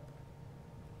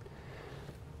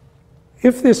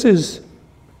 If this is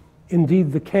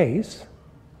indeed the case,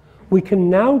 we can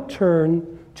now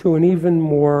turn to an even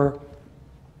more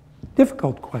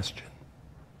difficult question.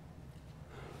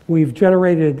 We've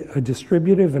generated a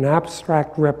distributive and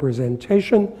abstract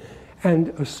representation, and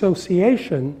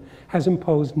association has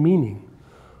imposed meaning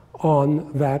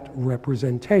on that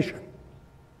representation.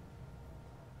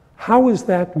 How is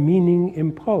that meaning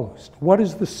imposed? What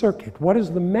is the circuit? What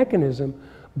is the mechanism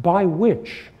by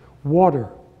which water,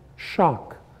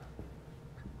 shock,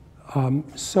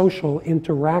 social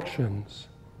interactions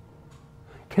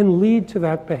can lead to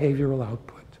that behavioral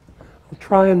output? I'll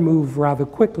try and move rather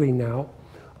quickly now,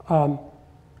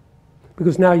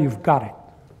 because now you've got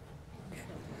it.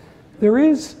 There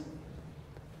is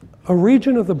a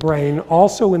region of the brain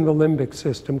also in the limbic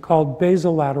system called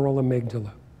basolateral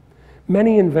amygdala.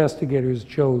 Many investigators,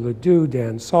 Joe Ledoux,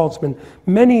 Dan Saltzman,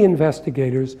 many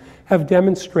investigators have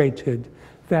demonstrated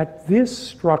that this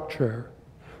structure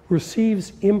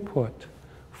receives input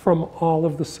from all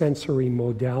of the sensory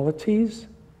modalities,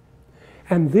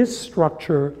 and this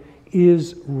structure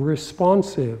is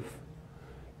responsive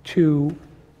to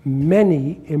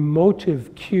many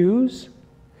emotive cues,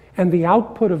 and the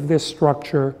output of this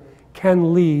structure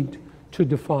can lead to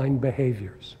defined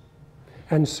behaviors.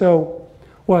 And so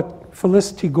what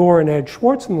Felicity Gore and Ed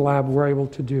Schwartz in the lab were able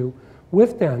to do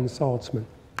with Dan Saltzman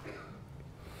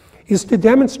is to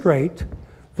demonstrate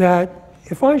that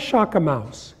if I shock a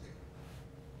mouse,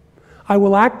 I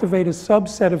will activate a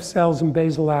subset of cells in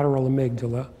basolateral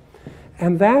amygdala,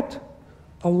 and that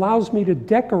allows me to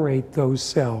decorate those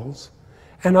cells,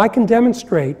 and I can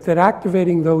demonstrate that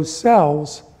activating those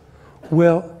cells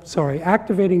will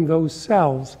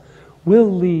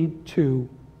lead to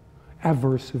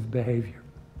aversive behavior.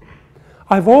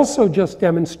 I've also just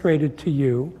demonstrated to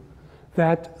you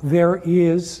that there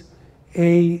is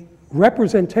a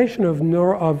representation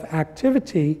of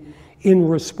activity in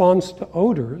response to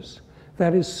odors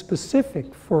that is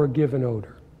specific for a given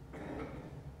odor.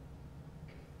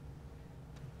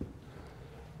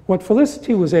 What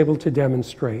Felicity was able to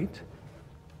demonstrate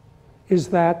is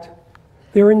that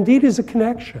there indeed is a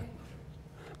connection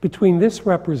between this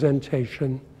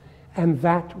representation and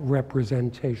that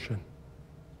representation.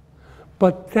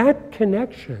 But that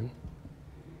connection,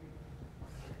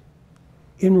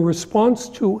 in response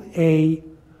to a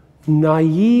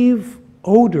naive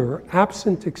odor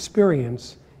absent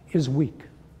experience, is weak.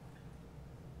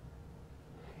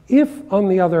 If, on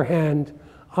the other hand,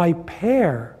 I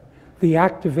pair the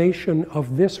activation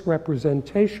of this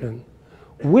representation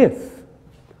with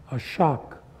a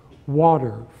shock,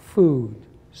 water, food,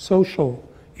 social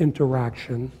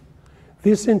interaction,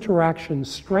 this interaction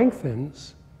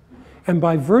strengthens, and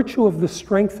by virtue of the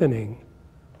strengthening,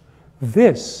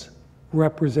 this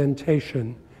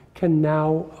representation can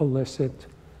now elicit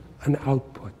an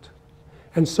output.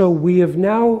 And so we have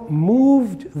now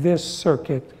moved this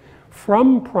circuit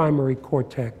from primary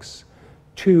cortex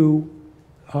to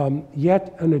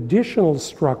yet an additional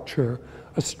structure,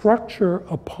 a structure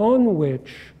upon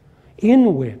which,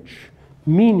 in which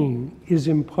meaning is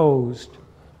imposed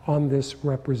on this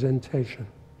representation.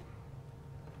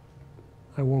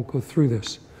 I won't go through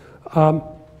this.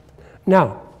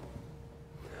 Now,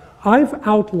 I've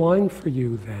outlined for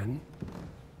you then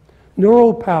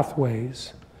neural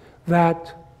pathways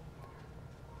that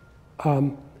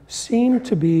seem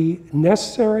to be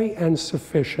necessary and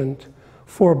sufficient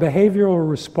for behavioral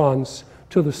response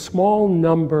to the small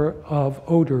number of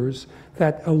odors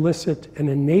that elicit an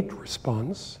innate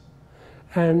response.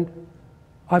 And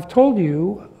I've told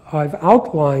you, I've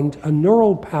outlined a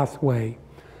neural pathway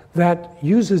that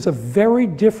uses a very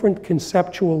different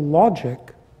conceptual logic,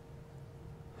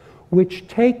 which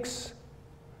takes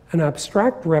an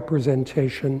abstract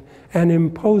representation and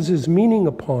imposes meaning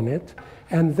upon it,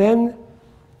 and then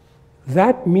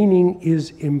that meaning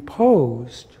is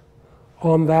imposed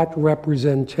on that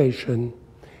representation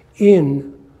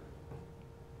in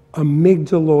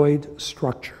amygdaloid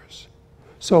structures.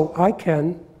 So I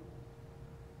can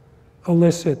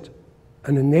elicit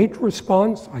an innate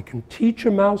response. I can teach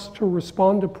a mouse to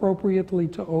respond appropriately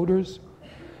to odors.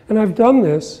 And I've done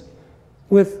this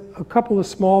with a couple of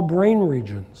small brain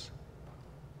regions.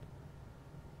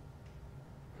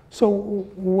 So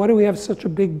why do we have such a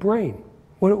big brain?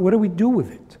 What do we do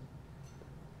with it?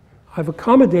 I've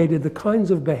accommodated the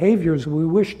kinds of behaviors we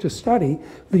wish to study.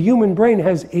 The human brain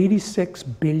has 86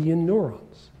 billion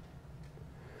neurons.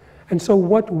 And so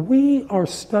what we are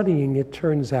studying, it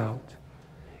turns out,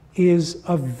 is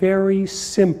a very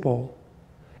simple,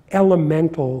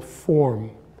 elemental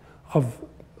form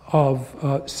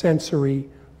of sensory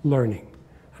learning.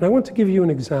 And I want to give you an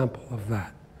example of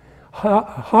that.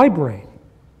 Higher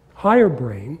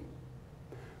brain,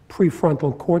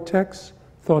 prefrontal cortex,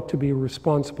 thought to be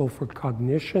responsible for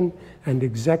cognition and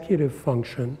executive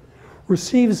function,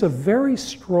 receives a very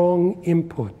strong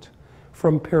input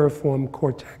from piriform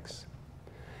cortex.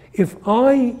 If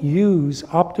I use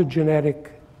optogenetic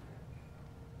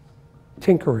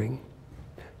tinkering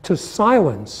to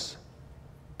silence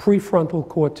prefrontal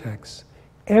cortex,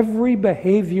 every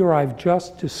behavior I've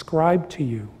just described to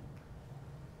you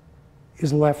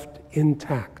is left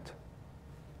intact.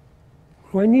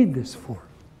 What do I need this for?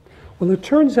 Well, it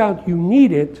turns out you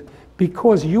need it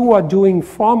because you are doing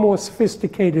far more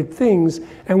sophisticated things,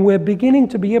 and we're beginning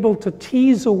to be able to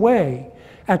tease away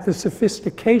at the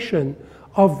sophistication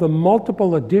of the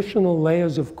multiple additional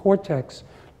layers of cortex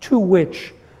to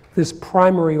which this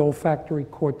primary olfactory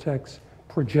cortex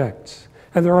projects.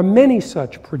 And there are many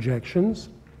such projections,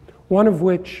 one of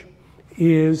which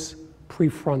is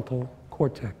prefrontal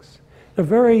cortex. A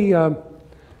very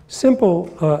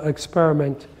simple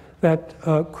experiment that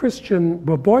Christian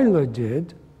Boboila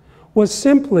did was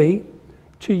simply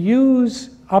to use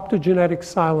optogenetic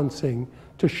silencing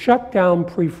to shut down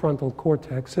prefrontal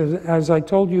cortex. As I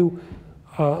told you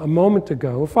a moment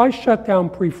ago, if I shut down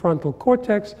prefrontal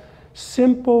cortex,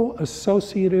 simple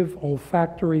associative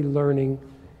olfactory learning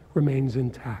remains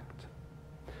intact.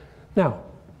 Now,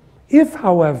 if,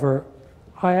 however,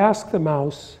 I ask the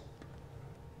mouse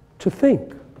to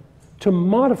think, to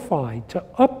modify, to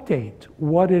update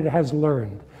what it has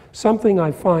learned, something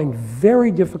I find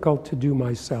very difficult to do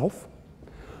myself.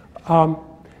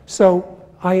 So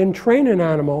I entrain an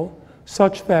animal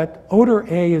such that odor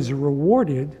A is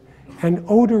rewarded and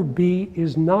odor B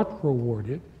is not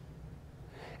rewarded.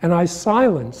 And I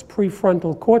silence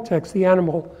prefrontal cortex, the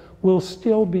animal will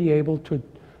still be able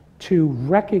to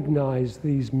recognize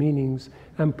these meanings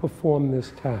and perform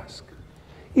this task.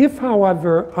 If,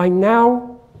 however, I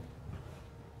now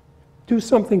do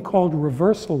something called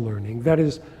reversal learning, that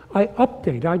is, I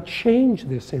update, I change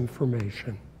this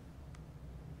information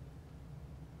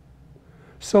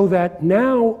so that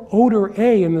now odor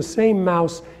A in the same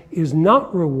mouse is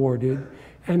not rewarded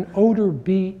and odor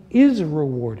B is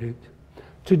rewarded.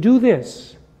 To do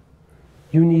this,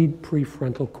 you need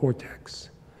prefrontal cortex.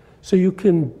 So you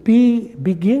can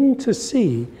begin to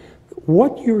see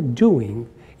what you're doing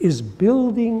is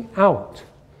building out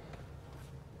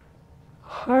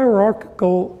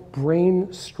hierarchical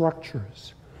brain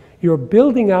structures. You're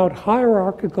building out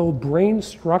hierarchical brain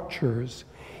structures,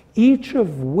 each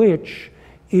of which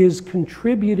is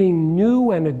contributing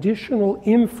new and additional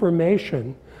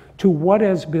information to what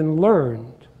has been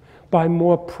learned by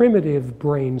more primitive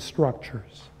brain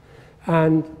structures.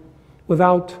 And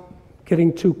without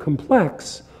getting too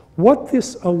complex, what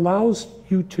this allows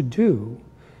you to do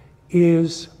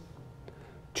is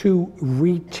to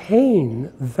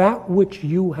retain that which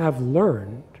you have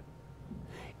learned,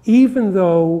 even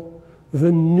though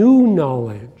the new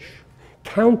knowledge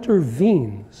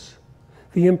countervenes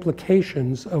the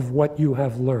implications of what you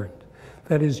have learned.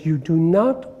 That is, you do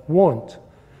not want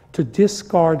to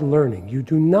discard learning. You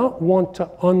do not want to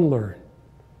unlearn.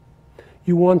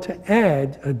 You want to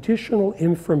add additional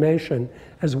information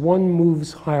as one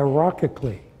moves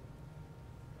hierarchically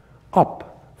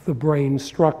up the brain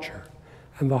structure.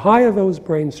 And the higher those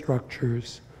brain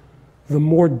structures, the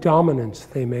more dominance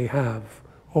they may have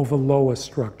over lower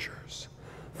structures.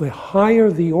 The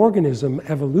higher the organism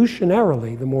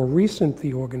evolutionarily, the more recent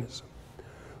the organism,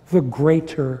 the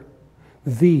greater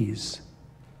these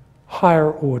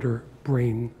higher order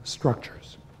brain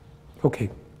structures. Okay.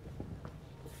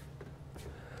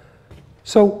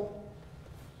 So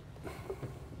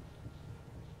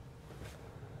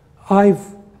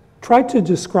I've tried to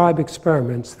describe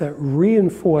experiments that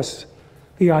reinforce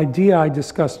the idea I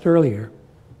discussed earlier,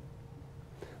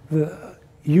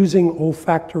 using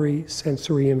olfactory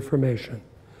sensory information.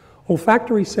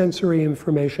 Olfactory sensory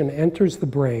information enters the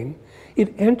brain.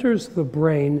 It enters the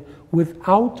brain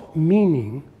without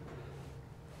meaning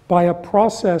by a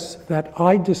process that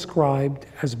I described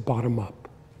as bottom-up.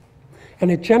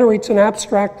 And it generates an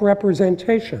abstract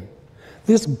representation.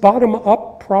 This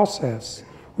bottom-up process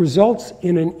results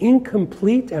in an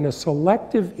incomplete and a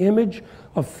selective image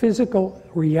of physical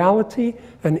reality,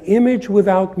 an image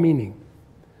without meaning.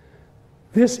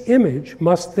 This image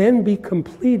must then be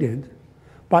completed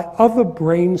by other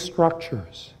brain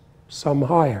structures, some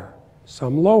higher,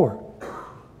 some lower,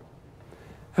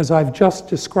 as I've just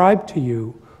described to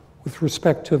you with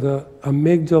respect to the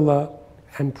amygdala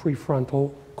and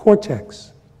prefrontal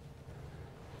cortex.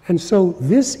 And so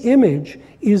this image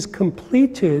is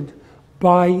completed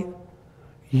by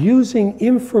using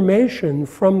information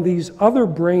from these other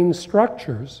brain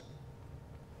structures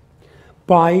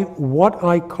by what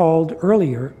I called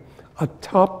earlier a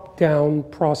top-down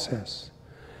process.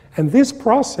 And this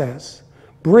process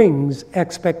brings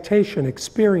expectation,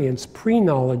 experience,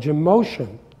 pre-knowledge,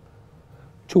 emotion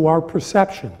to our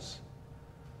perceptions.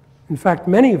 In fact,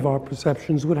 many of our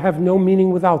perceptions would have no meaning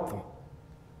without them.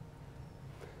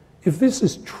 If this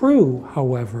is true,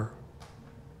 however,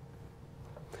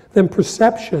 then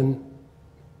perception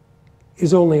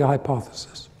is only a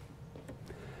hypothesis,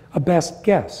 a best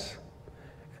guess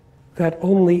that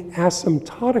only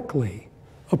asymptotically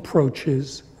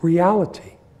approaches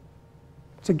reality.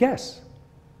 It's a guess.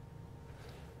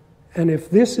 And if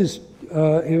this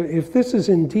is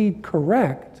indeed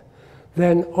correct,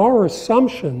 then our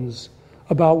assumptions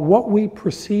about what we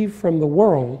perceive from the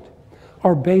world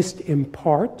are based in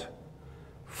part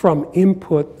from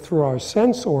input through our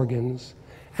sense organs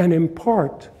and in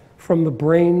part from the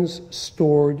brain's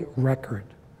stored record,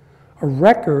 a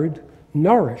record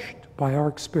nourished by our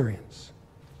experience.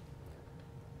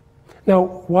 Now,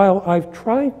 while I've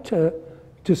tried to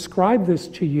describe this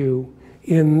to you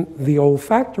in the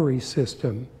olfactory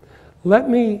system, let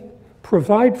me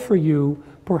provide for you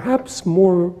perhaps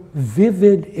more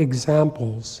vivid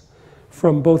examples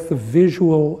from both the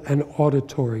visual and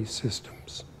auditory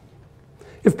systems.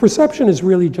 If perception is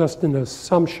really just an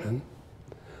assumption,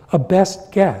 a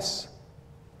best guess,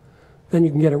 then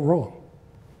you can get it wrong.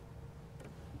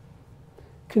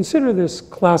 Consider this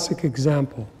classic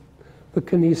example, the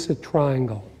Kinesa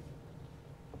triangle.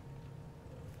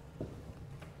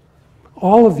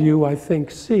 All of you, I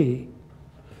think, see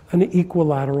an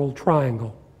equilateral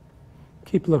triangle.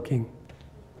 Keep looking.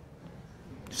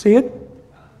 See it?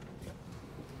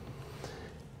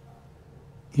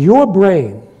 Your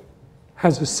brain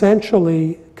has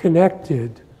essentially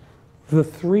connected the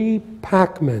three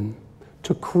Pac-Men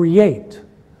to create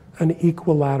an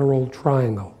equilateral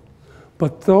triangle.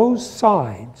 But those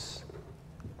sides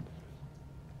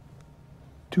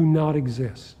do not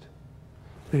exist.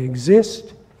 They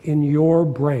exist in your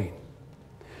brain.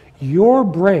 Your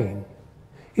brain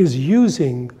is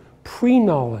using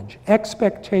pre-knowledge,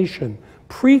 expectation,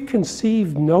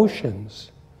 preconceived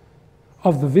notions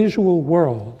of the visual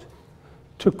world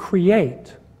to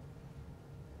create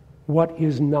what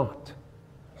is not.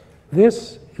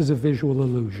 This is a visual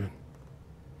illusion.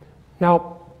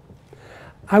 Now,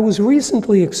 I was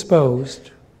recently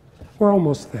exposed, we're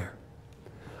almost there.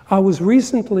 I was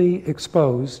recently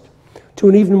exposed to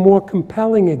an even more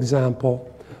compelling example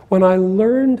when I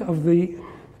learned of the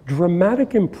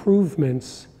dramatic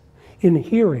improvements in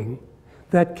hearing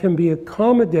that can be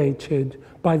accommodated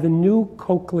by the new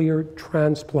cochlear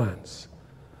transplants.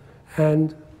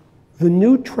 And the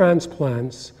new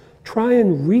transplants try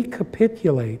and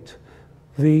recapitulate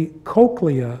the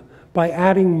cochlea by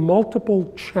adding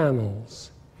multiple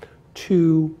channels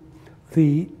to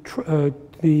the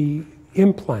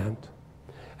implant.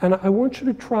 And I want you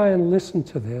to try and listen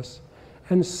to this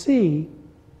and see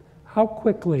how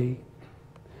quickly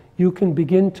you can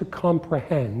begin to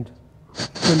comprehend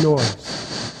the noise.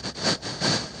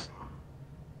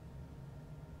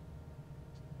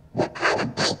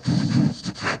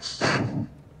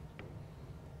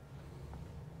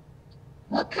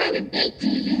 What kind of bait do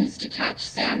you use to catch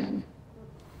salmon?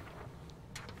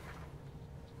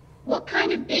 What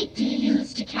kind of bait do you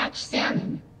use to catch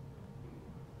salmon?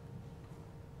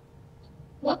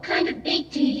 What kind of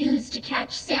bait do you use to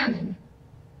catch salmon?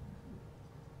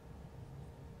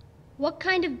 What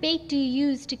kind of bait do you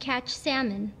use to catch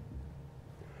salmon?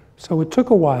 So it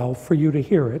took a while for you to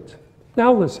hear it.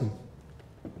 Now listen.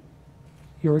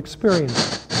 Your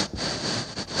experience.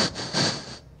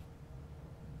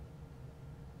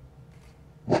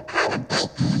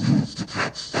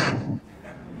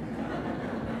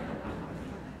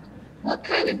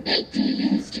 kind of bait do you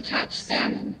use to catch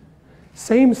salmon?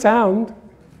 Same sound.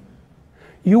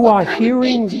 You What are kind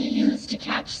hearing. of bait do you use to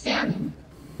catch salmon?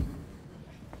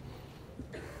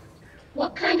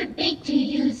 What kind of bait do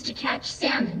you use to catch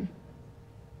salmon?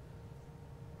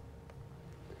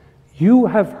 You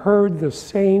have heard the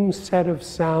same set of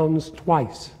sounds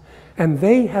twice, and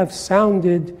they have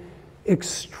sounded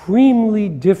extremely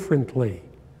differently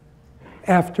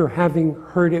after having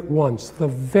heard it once, the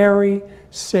very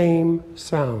same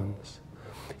sounds.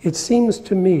 It seems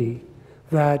to me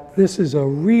that this is a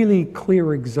really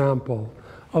clear example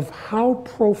of how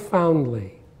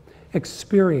profoundly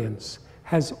experience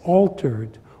has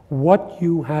altered what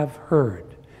you have heard.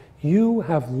 You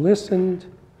have listened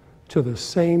to the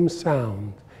same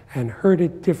sound and heard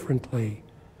it differently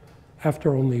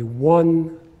after only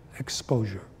one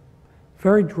exposure.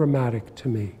 Very dramatic to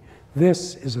me.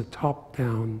 This is a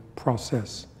top-down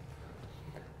process.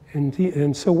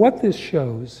 And so what this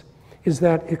shows is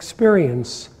that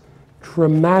experience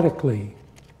dramatically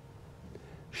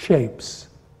shapes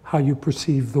how you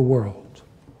perceive the world.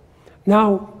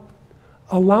 Now,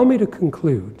 allow me to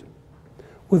conclude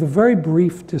with a very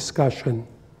brief discussion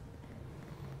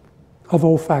of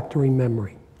olfactory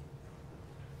memory.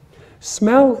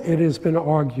 Smell, it has been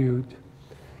argued,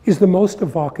 is the most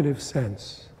evocative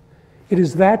sense. It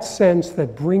is that sense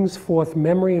that brings forth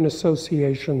memory and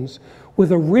associations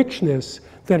with a richness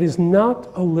that is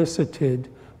not elicited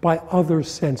by other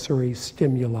sensory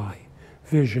stimuli,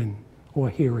 vision or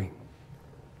hearing.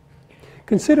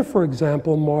 Consider, for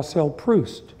example, Marcel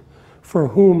Proust, for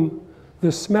whom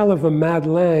the smell of a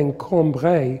Madeleine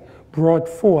Cambrai brought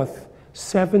forth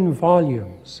 7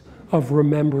 volumes of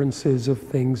remembrances of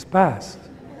things past.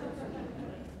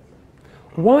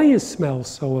 Why is smell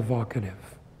so evocative?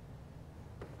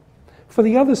 For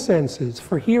the other senses,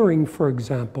 for hearing, for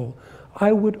example,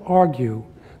 I would argue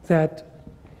that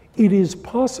it is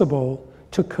possible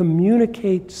to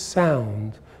communicate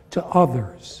sound to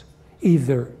others,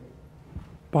 either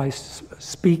by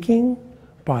speaking,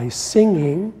 by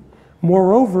singing.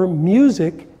 Moreover,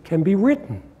 music can be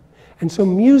written. And so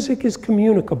music is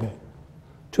communicable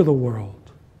to the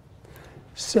world.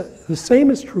 So the same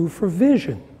is true for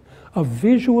vision. A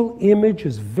visual image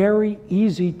is very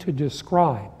easy to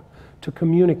describe, to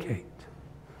communicate.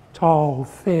 Tall,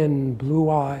 thin, blue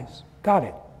eyes, got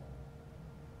it.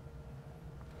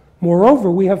 Moreover,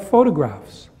 we have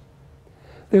photographs.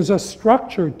 There's a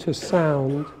structure to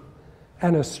sound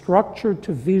and a structure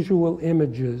to visual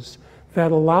images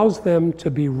that allows them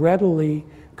to be readily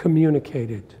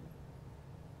communicated.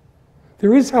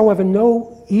 There is, however,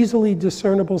 no easily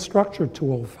discernible structure to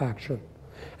olfaction,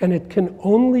 and it can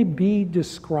only be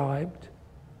described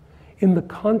in the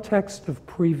context of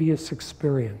previous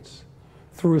experience,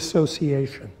 through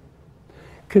association.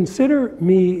 Consider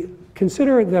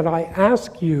that I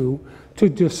ask you to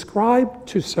describe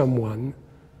to someone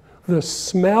the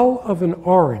smell of an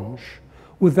orange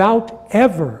without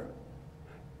ever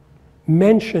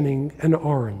mentioning an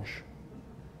orange.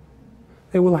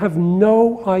 They will have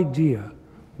no idea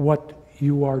what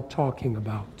you are talking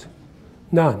about.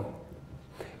 None.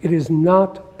 It is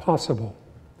not possible.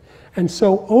 And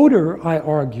so odor, I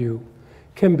argue,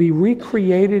 can be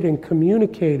recreated and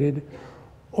communicated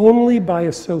only by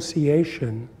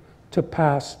association to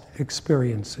past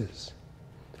experiences.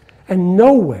 And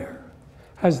nowhere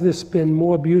has this been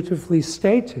more beautifully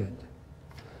stated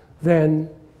than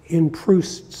in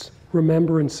Proust's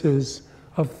remembrances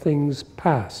of things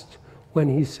past, when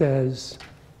he says,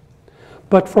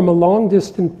 "But from a long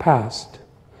distant past,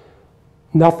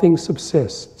 nothing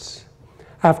subsists.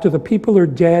 After the people are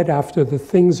dead, after the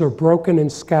things are broken and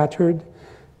scattered,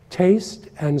 taste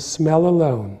and smell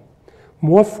alone,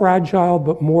 more fragile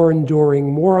but more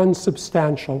enduring, more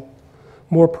unsubstantial,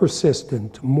 more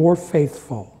persistent, more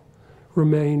faithful,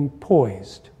 remain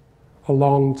poised a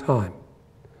long time,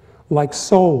 like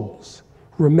souls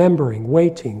remembering,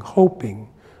 waiting, hoping,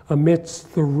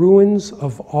 amidst the ruins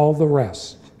of all the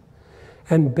rest,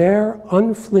 and bear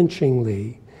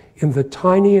unflinchingly in the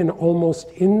tiny and almost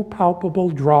impalpable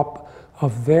drop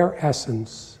of their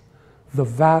essence the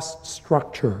vast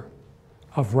structure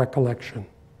of recollection."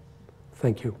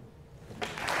 Thank you.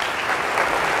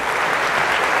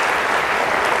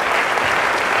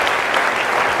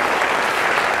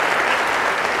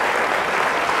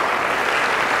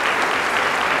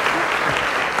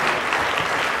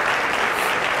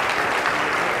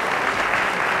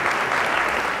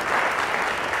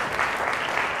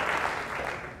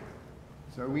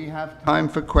 So we have time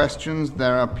for questions.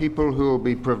 There are people who will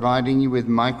be providing you with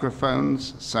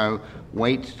microphones, so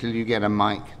wait till you get a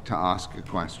mic to ask a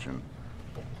question.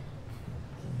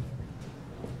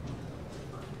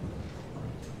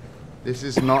 This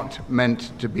is not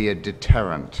meant to be a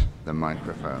deterrent, the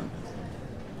microphone.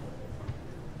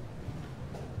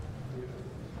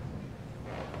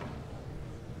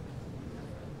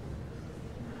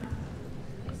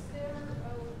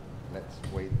 Let's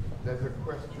wait. There's a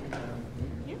question down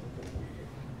here.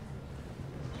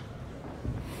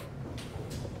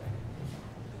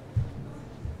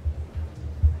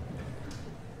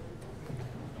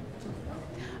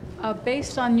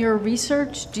 Based on your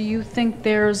research, do you think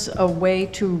there's a way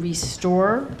to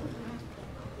restore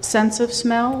sense of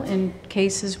smell in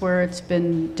cases where it's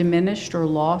been diminished or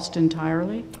lost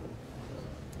entirely?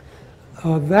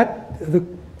 That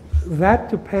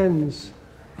depends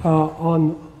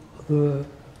on the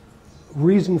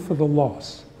reason for the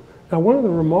loss. Now, one of the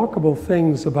remarkable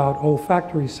things about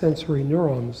olfactory sensory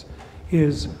neurons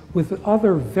is, with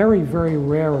other very, very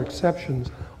rare exceptions,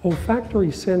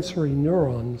 olfactory sensory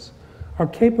neurons are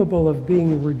capable of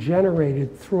being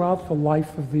regenerated throughout the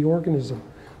life of the organism.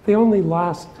 They only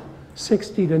last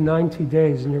 60 to 90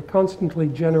 days, and you're constantly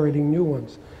generating new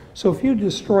ones. So if you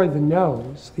destroy the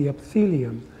nose, the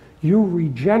epithelium, you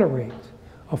regenerate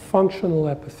a functional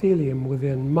epithelium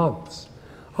within months.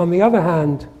 On the other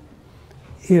hand,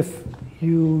 if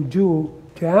you do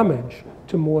damage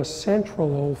to more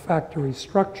central olfactory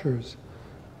structures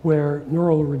where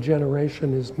neural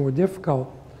regeneration is more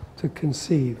difficult to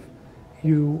conceive,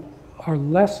 you are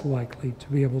less likely to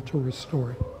be able to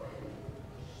restore it.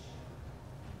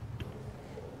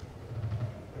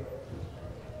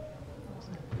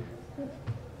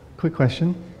 Quick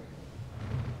question.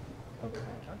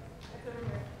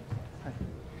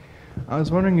 I was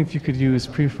wondering if you could use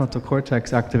prefrontal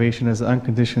cortex activation as an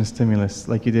unconditioned stimulus,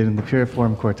 like you did in the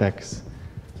puriform cortex.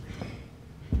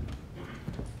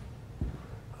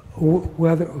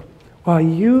 Whether I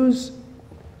use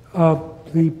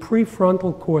the piriform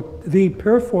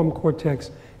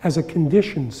cortex as a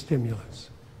conditioned stimulus,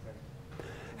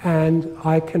 and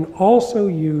I can also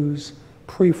use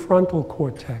prefrontal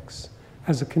cortex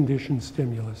as a conditioned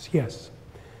stimulus, yes,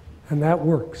 and that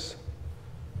works.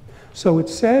 So it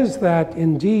says that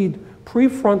indeed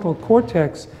prefrontal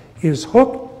cortex is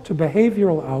hooked to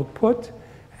behavioral output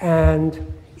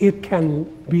and it can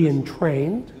be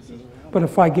entrained, but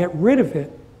if I get rid of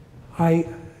it, I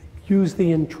use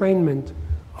the entrainment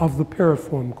of the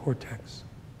piriform cortex.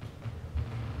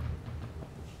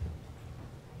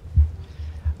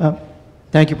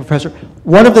 Thank you, Professor.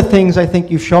 One of the things I think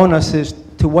you've shown us is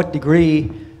to what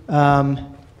degree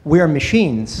we are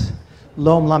machines,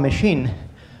 l'homme la machine.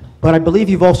 But I believe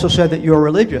you've also said that you're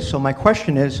religious. So my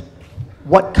question is,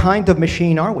 what kind of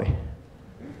machine are we?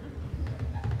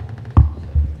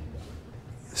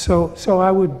 So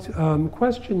I would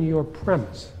question your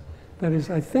premise. That is,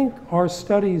 I think our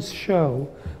studies show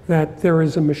that there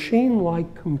is a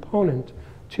machine-like component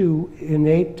to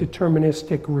innate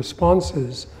deterministic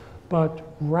responses, but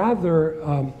rather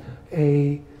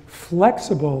a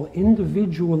flexible,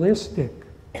 individualistic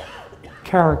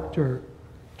character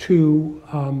to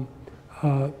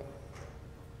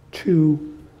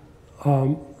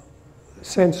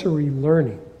sensory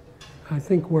learning. I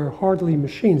think we're hardly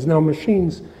machines. Now,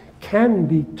 machines can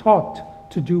be taught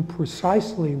to do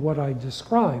precisely what I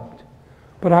described,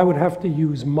 but I would have to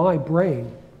use my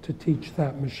brain to teach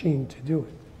that machine to do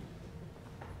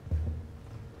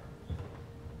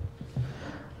it.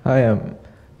 Hi,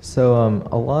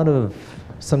 a lot of,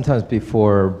 sometimes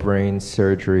before brain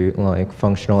surgery, like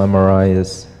functional MRI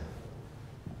is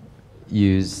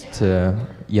used to,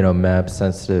 map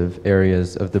sensitive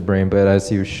areas of the brain, but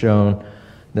as you've shown,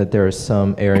 that there are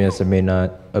some areas that may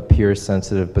not appear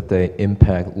sensitive, but they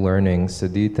impact learning. So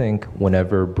do you think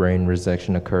whenever brain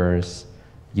resection occurs,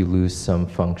 you lose some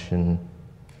function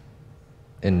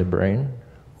in the brain?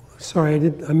 Sorry,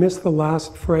 I missed the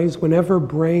last phrase. Whenever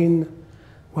brain,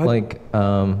 what? Like,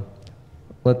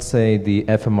 let's say the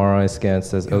fMRI scan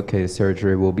says, okay,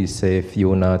 surgery will be safe, you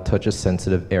will not touch a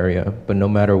sensitive area, but no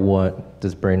matter what,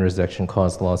 does brain resection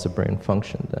cause loss of brain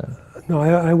function then? No,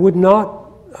 I would not.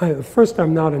 First,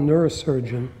 I'm not a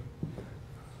neurosurgeon.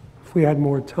 If we had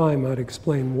more time, I'd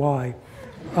explain why.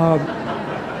 And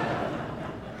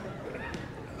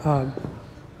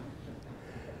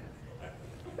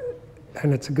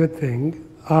it's a good thing.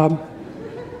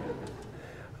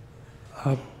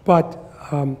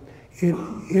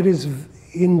 It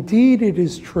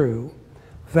is true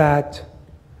that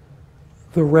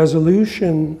the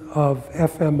resolution of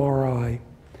fMRI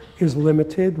is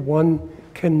limited. One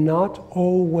cannot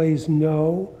always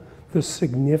know the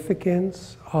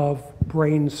significance of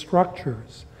brain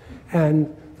structures.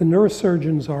 And the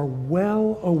neurosurgeons are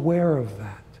well aware of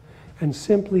that and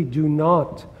simply do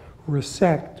not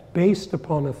resect based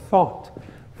upon a thought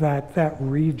that that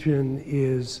region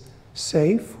is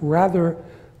safe. Rather,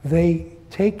 they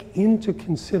take into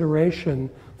consideration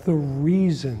the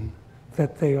reason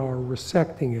that they are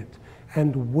resecting it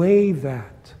and weigh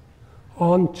that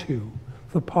onto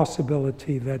the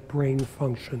possibility that brain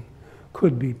function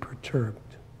could be perturbed.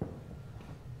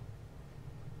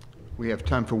 We have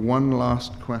time for one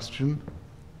last question.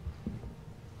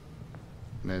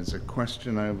 There's a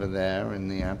question over there in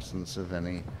the absence of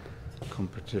any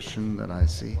competition that I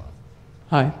see.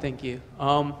 Hi, thank you.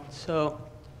 So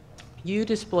you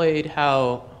displayed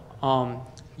how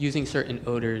using certain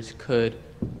odors could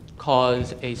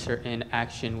cause a certain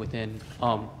action within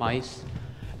mice.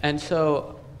 And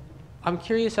so I'm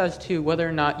curious as to whether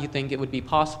or not you think it would be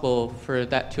possible for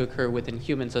that to occur within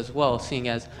humans as well, seeing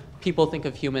as people think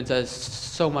of humans as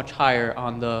so much higher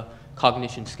on the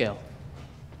cognition scale.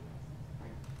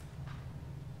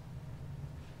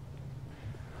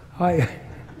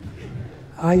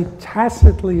 I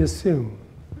tacitly assume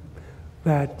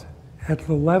that at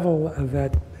the level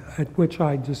at which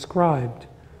I described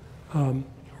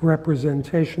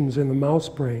representations in the mouse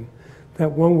brain,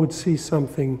 that one would see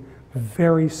something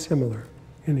very similar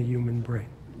in a human brain.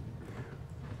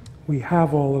 We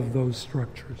have all of those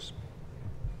structures.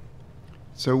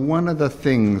 So one of the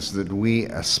things that we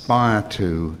aspire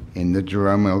to in the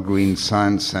Jerome L. Green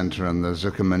Science Center and the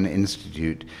Zuckerman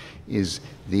Institute is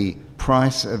the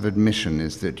price of admission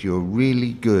is that you're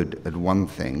really good at one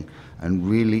thing and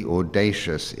really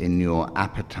audacious in your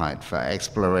appetite for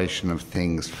exploration of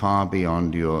things far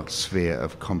beyond your sphere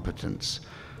of competence.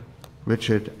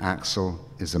 Richard Axel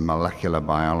is a molecular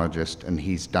biologist, and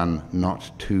he's done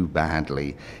not too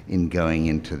badly in going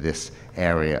into this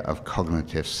area of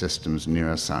cognitive systems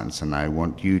neuroscience, and I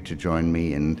want you to join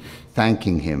me in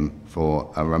thanking him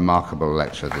for a remarkable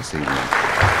lecture this evening.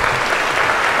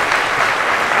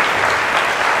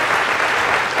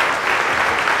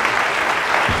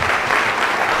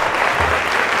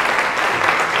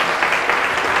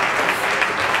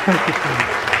 Thank you so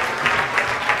much.